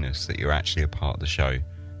added bonus that you're actually a part of the show,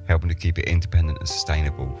 helping to keep it independent and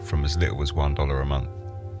sustainable from as little as $1 a month.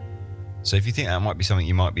 So if you think that might be something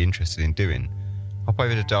you might be interested in doing, hop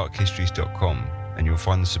over to darkhistories.com and you'll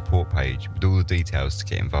find the support page with all the details to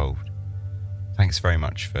get involved. Thanks very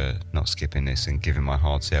much for not skipping this and giving my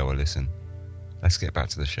hard sell a listen. Let's get back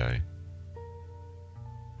to the show.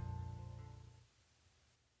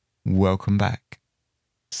 Welcome back.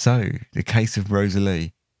 So, the case of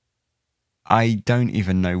Rosalie. I don't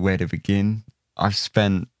even know where to begin. I've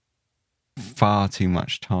spent far too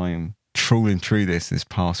much time trawling through this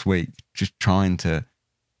past week, just trying to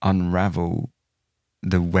unravel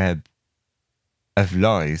the web of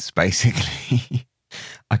lies, basically.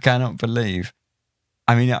 I cannot believe.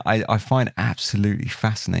 I mean, I find it absolutely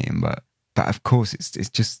fascinating, but of course it's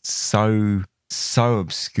just so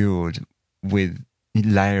obscured with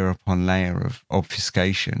layer upon layer of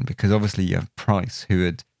obfuscation, because obviously you have Price, who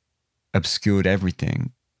had obscured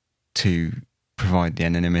everything to provide the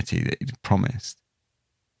anonymity that he'd promised.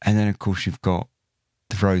 And then, of course, you've got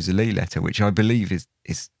the Rosalie letter, which I believe is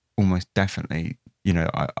almost definitely,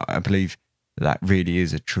 I believe that really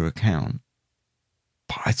is a true account.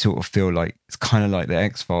 But I sort of feel like it's kind of like the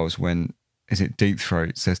X-Files when Deep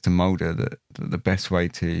Throat says to Mulder that the best way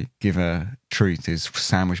to give a truth is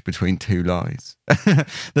sandwiched between two lies.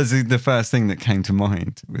 That's the first thing that came to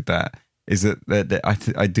mind with that. Is that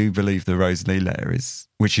I do believe the Rosalie letter is,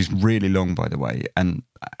 which is really long, by the way, and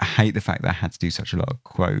I hate the fact that I had to do such a lot of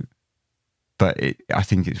quote, but I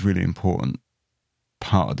think it's really important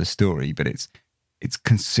part of the story, but it's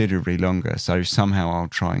considerably longer. So somehow I'll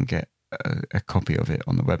try and get a copy of it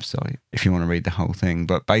on the website if you want to read the whole thing.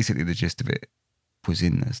 But basically, the gist of it was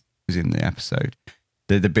in the episode.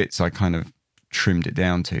 The bits I kind of trimmed it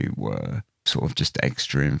down to were sort of just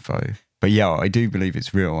extra info. But yeah, I do believe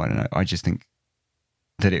it's real. I don't know. I just think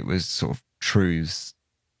that it was sort of truths,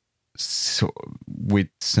 sort of with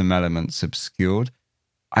some elements obscured.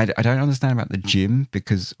 I don't understand about the Jim,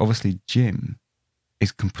 because obviously Jim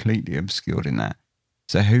is completely obscured in that.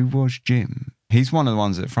 So who was Jim? He's one of the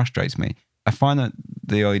ones that frustrates me. I find that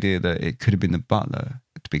the idea that it could have been the butler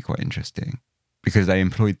to be quite interesting, because they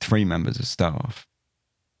employed 3 members of staff.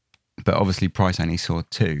 But obviously Price only saw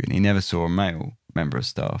 2, and he never saw a male member of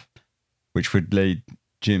staff, which would lead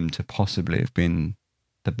Jim to possibly have been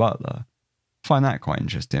the butler. I find that quite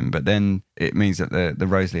interesting. But then it means that the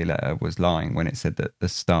Rosalie letter was lying when it said that the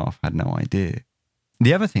staff had no idea.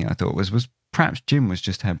 The other thing I thought was perhaps Jim was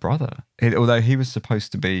just her brother, although he was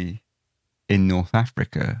supposed to be in North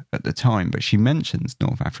Africa at the time, but she mentions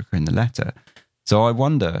North Africa in the letter. So I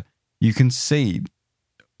wonder, you can see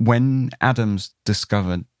when Adams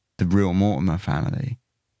discovered the real Mortimer family,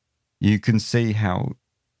 you can see how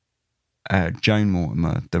Joan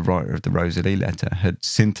Mortimer, the writer of the Rosalie letter, had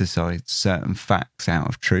synthesized certain facts out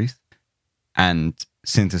of truth and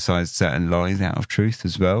synthesized certain lies out of truth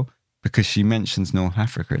as well, because she mentions North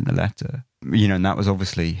Africa in the letter, and that was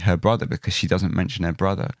obviously her brother, because she doesn't mention her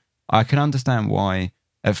brother. I can understand why,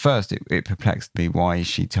 at first it perplexed me why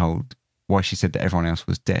she said that everyone else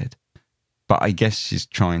was dead. But I guess she's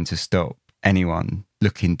trying to stop anyone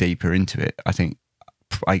looking deeper into it.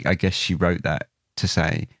 I guess she wrote that to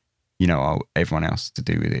say, everyone else to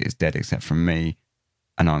do with it is dead except from me,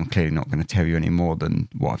 and I'm clearly not going to tell you any more than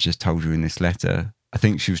what I've just told you in this letter. I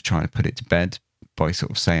think she was trying to put it to bed by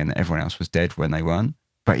sort of saying that everyone else was dead when they weren't.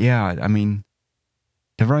 But yeah, I mean,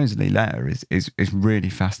 the Rosalie letter is really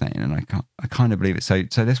fascinating, and I kind of believe it. So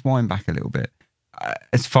let's wind back a little bit.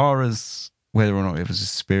 As far as whether or not it was a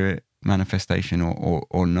spirit manifestation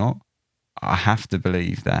or not, I have to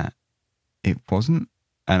believe that it wasn't,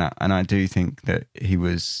 and I do think that he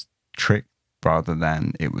was tricked rather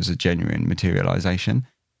than it was a genuine materialization.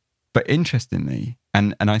 But interestingly,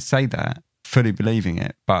 and I say that fully believing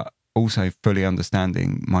it, but also fully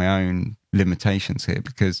understanding my own limitations here,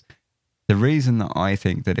 because the reason that I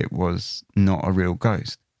think that it was not a real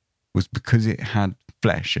ghost was because it had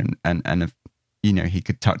flesh and he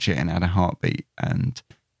could touch it and had a heartbeat, and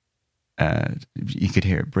you could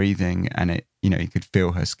hear it breathing, and it, you could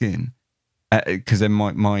feel her skin. Because then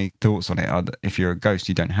my thoughts on it are that if you're a ghost,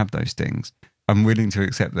 you don't have those things. I'm willing to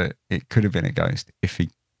accept that it could have been a ghost if he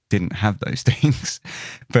didn't have those things.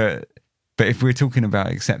 But if we're talking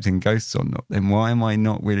about accepting ghosts or not, then why am I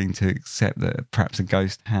not willing to accept that perhaps a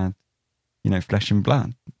ghost had, flesh and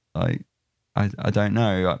blood? Like, I don't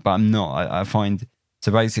know, but I'm not. I find,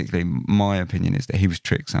 so basically my opinion is that he was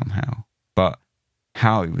tricked somehow. But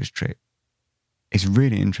how he was tricked is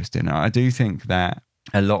really interesting. I do think that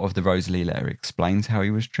a lot of the Rosalie letter explains how he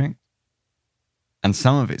was tricked, and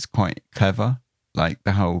some of it's quite clever, like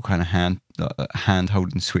the whole kind of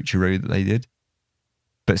hand-holding switcheroo that they did.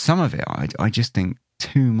 But some of it, I just think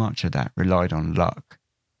too much of that relied on luck.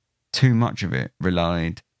 Too much of it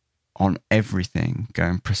relied on everything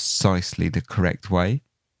going precisely the correct way.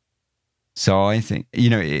 So I think,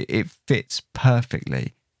 it fits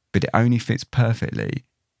perfectly, but it only fits perfectly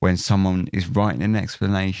when someone is writing an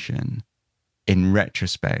explanation in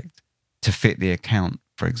retrospect to fit the account,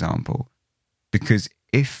 for example. Because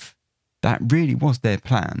if that really was their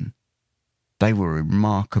plan, they were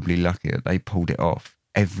remarkably lucky that they pulled it off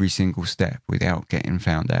every single step without getting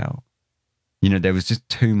found out. There was just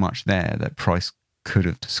too much there that Price could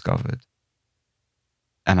have discovered.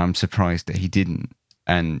 And I'm surprised that he didn't.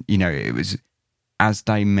 And, it was as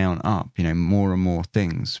they mount up, more and more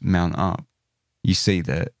things mount up, you see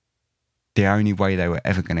that the only way they were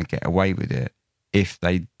ever going to get away with it, if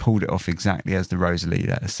they pulled it off exactly as the Rosalie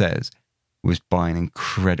letter says, was by an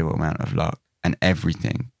incredible amount of luck and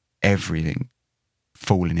everything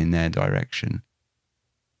falling in their direction.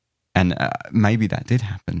 And maybe that did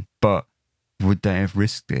happen, but would they have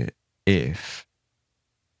risked it if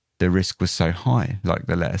the risk was so high, like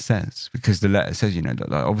the letter says? Because the letter says,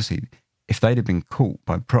 that obviously if they'd have been caught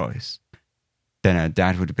by Price, then her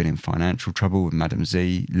dad would have been in financial trouble with Madame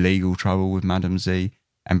Z, legal trouble with Madame Z,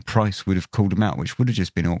 and Price would have called him out, which would have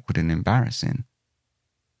just been awkward and embarrassing.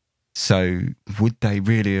 So would they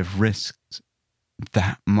really have risked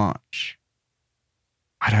that much?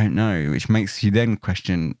 I don't know, which makes you then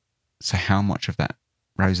question, so how much of that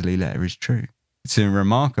Rosalie letter is true? It's a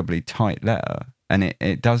remarkably tight letter, and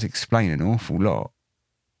it does explain an awful lot.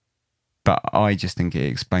 But I just think it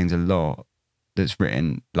explains a lot that's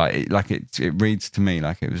written, it reads to me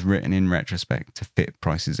like it was written in retrospect to fit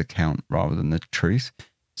Price's account rather than the truth.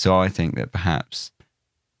 So I think that perhaps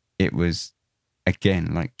it was,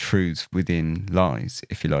 again, like truths within lies,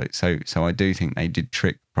 if you like. So I do think they did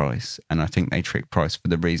trick Price, and I think they tricked Price for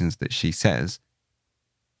the reasons that she says,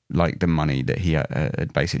 like the money that he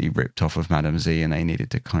had basically ripped off of Madame Z, and they needed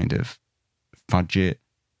to kind of fudge it.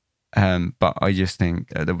 But I just think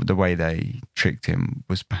the way they tricked him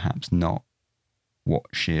was perhaps not what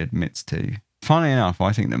she admits to. Funnily enough,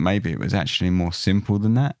 I think that maybe it was actually more simple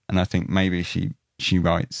than that, and I think maybe she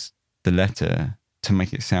writes the letter to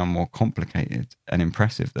make it sound more complicated and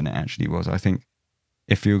impressive than it actually was. I think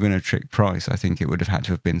if you were going to trick Price, I think it would have had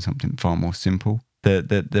to have been something far more simple.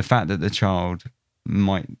 The fact that the child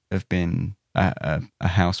might have been a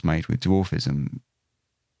housemaid with dwarfism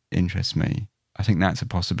interests me. I think that's a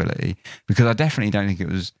possibility, because I definitely don't think it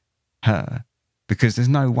was her, because there's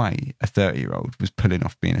no way a 30-year-old was pulling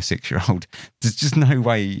off being a 6-year-old. There's just no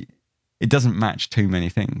way. It doesn't match too many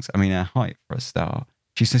things. I mean, her height, for a start.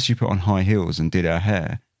 She says she put on high heels and did her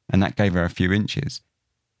hair, and that gave her a few inches.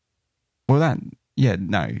 Well,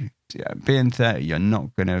 being 30, you're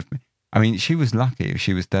not going to... I mean, she was lucky if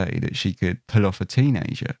she was 30 that she could pull off a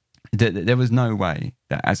teenager. There was no way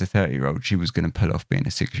that as a 30-year-old she was going to pull off being a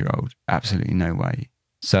 6-year-old. Absolutely no way.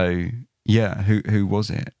 So, yeah, who was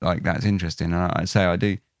it? Like, that's interesting. And I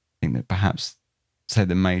do think that perhaps, say,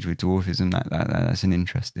 the maid with dwarfism, that's an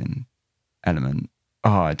interesting element.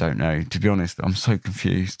 Oh, I don't know. To be honest, I'm so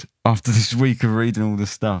confused. After this week of reading all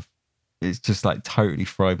this stuff, it's just like totally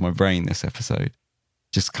fried my brain, this episode.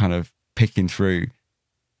 Just kind of picking through.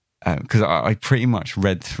 Because I pretty much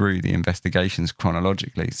read through the investigations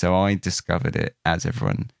chronologically. So I discovered it as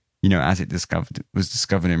everyone, as it was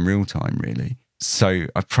discovered in real time, really. So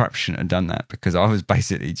I perhaps shouldn't have done that, because I was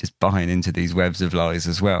basically just buying into these webs of lies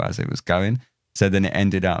as well as it was going. So then it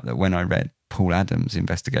ended up that when I read Paul Adams'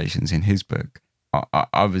 investigations in his book,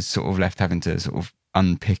 I was sort of left having to sort of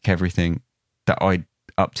unpick everything that I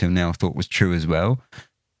up till now thought was true as well.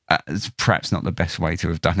 It's perhaps not the best way to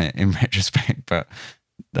have done it in retrospect, but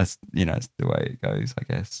that's it's the way it goes, I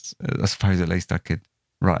guess. I suppose at least I could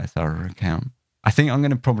write a thorough account. I think I'm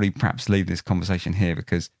going to probably perhaps leave this conversation here,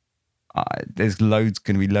 because there's going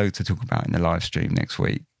to be loads to talk about in the live stream next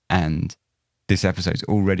week, and this episode's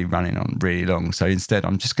already running on really long. So instead,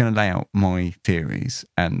 I'm just going to lay out my theories,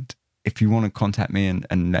 and if you want to contact me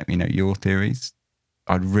and let me know your theories,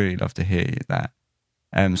 I'd really love to hear that.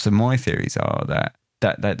 So my theories are that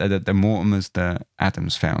the Mortimers that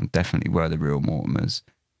Adams found definitely were the real Mortimers,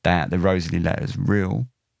 that the Rosalie letter is real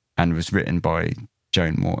and was written by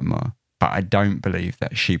Joan Mortimer. But I don't believe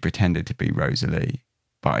that she pretended to be Rosalie.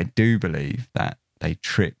 But I do believe that they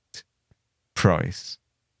tricked Price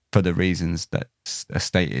for the reasons that are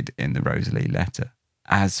stated in the Rosalie letter.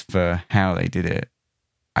 As for how they did it,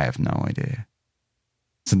 I have no idea.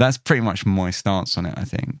 So that's pretty much my stance on it, I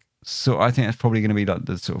think. So I think that's probably going to be like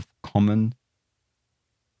the sort of common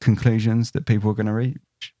conclusions that people are going to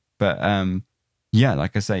reach. But yeah,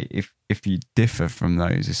 like I say, if you differ from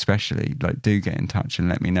those, especially, like, do get in touch and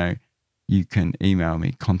let me know. You can email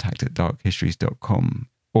me, contact@darkhistories.com,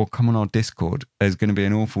 or come on our Discord. There's going to be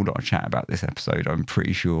an awful lot of chat about this episode, I'm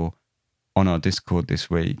pretty sure, on our Discord this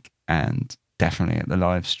week, and definitely at the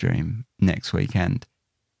live stream next weekend.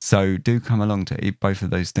 So do come along to eat both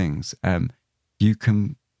of those things. You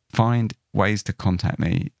can find ways to contact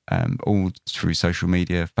me all through social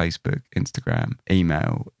media, Facebook, Instagram,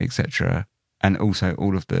 email, etc. And also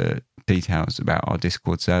all of the details about our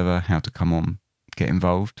Discord server, how to come on, get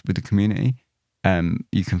involved with the community.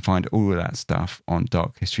 You can find all of that stuff on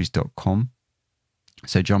darkhistories.com.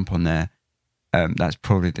 So jump on there. That's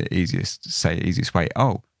probably the easiest way.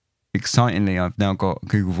 Oh, excitingly, I've now got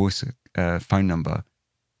Google Voice phone number.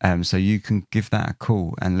 So you can give that a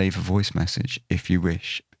call and leave a voice message if you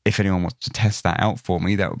wish. If anyone wants to test that out for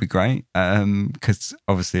me, that would be great. Because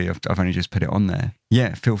obviously I've only just put it on there.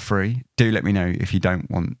 Yeah, feel free. Do let me know if you don't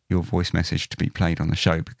want your voice message to be played on the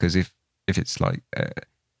show, because if it's like,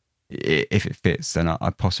 if it fits, then I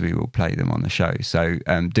possibly will play them on the show. So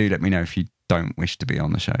do let me know if you don't wish to be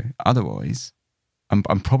on the show. Otherwise, I'm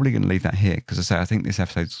probably going to leave that here, because I think this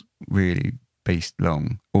episode's really beast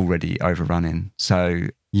long, already overrunning. So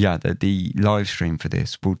yeah, the live stream for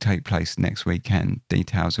this will take place next weekend,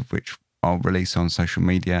 details of which I'll release on social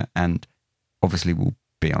media, and obviously will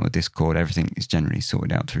be on the Discord. Everything is generally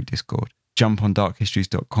sorted out through Discord. Jump on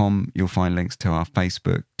darkhistories.com. You'll find links to our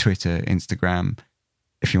Facebook, Twitter, Instagram.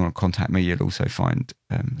 If you want to contact me, you'll also find,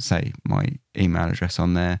 say, my email address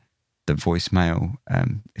on there, the voicemail.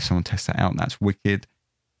 If someone tests that out, that's wicked.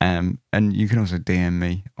 And you can also DM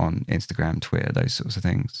me on Instagram, Twitter, those sorts of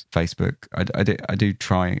things. Facebook. I do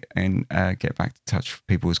try and get back to touch with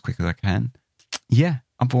people as quick as I can. Yeah,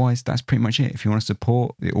 otherwise, that's pretty much it. If you want to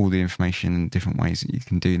support, all the information and different ways that you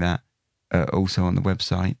can do that, also on the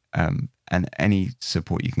website. And any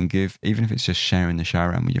support you can give, even if it's just sharing the show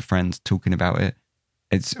around with your friends, talking about it,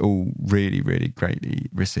 it's all really, really greatly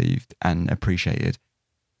received and appreciated.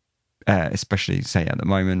 Especially, say, at the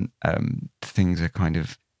moment, things are kind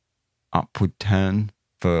of upward turn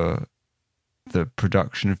for the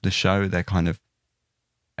production of the show. They're kind of,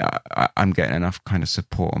 I'm getting enough kind of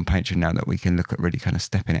support on Patreon now that we can look at really kind of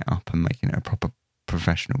stepping it up and making it a proper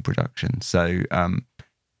professional production. So,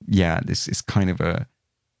 yeah, this is kind of a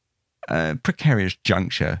precarious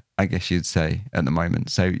juncture, I guess you'd say, at the moment.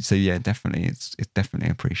 So yeah, definitely, it's definitely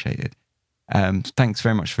appreciated. Thanks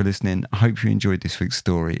very much for listening. I hope you enjoyed this week's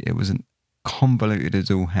story. It wasn't convoluted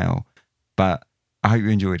as all hell, but I hope you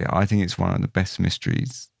enjoyed it. I think it's one of the best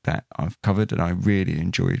mysteries that I've covered, and I really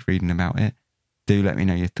enjoyed reading about it. Do let me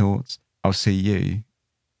know your thoughts. I'll see you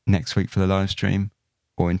next week for the live stream,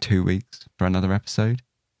 or in 2 weeks for another episode.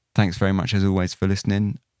 Thanks very much, as always, for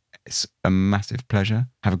listening. It's a massive pleasure.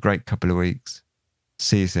 Have a great couple of weeks.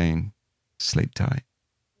 See you soon. Sleep tight.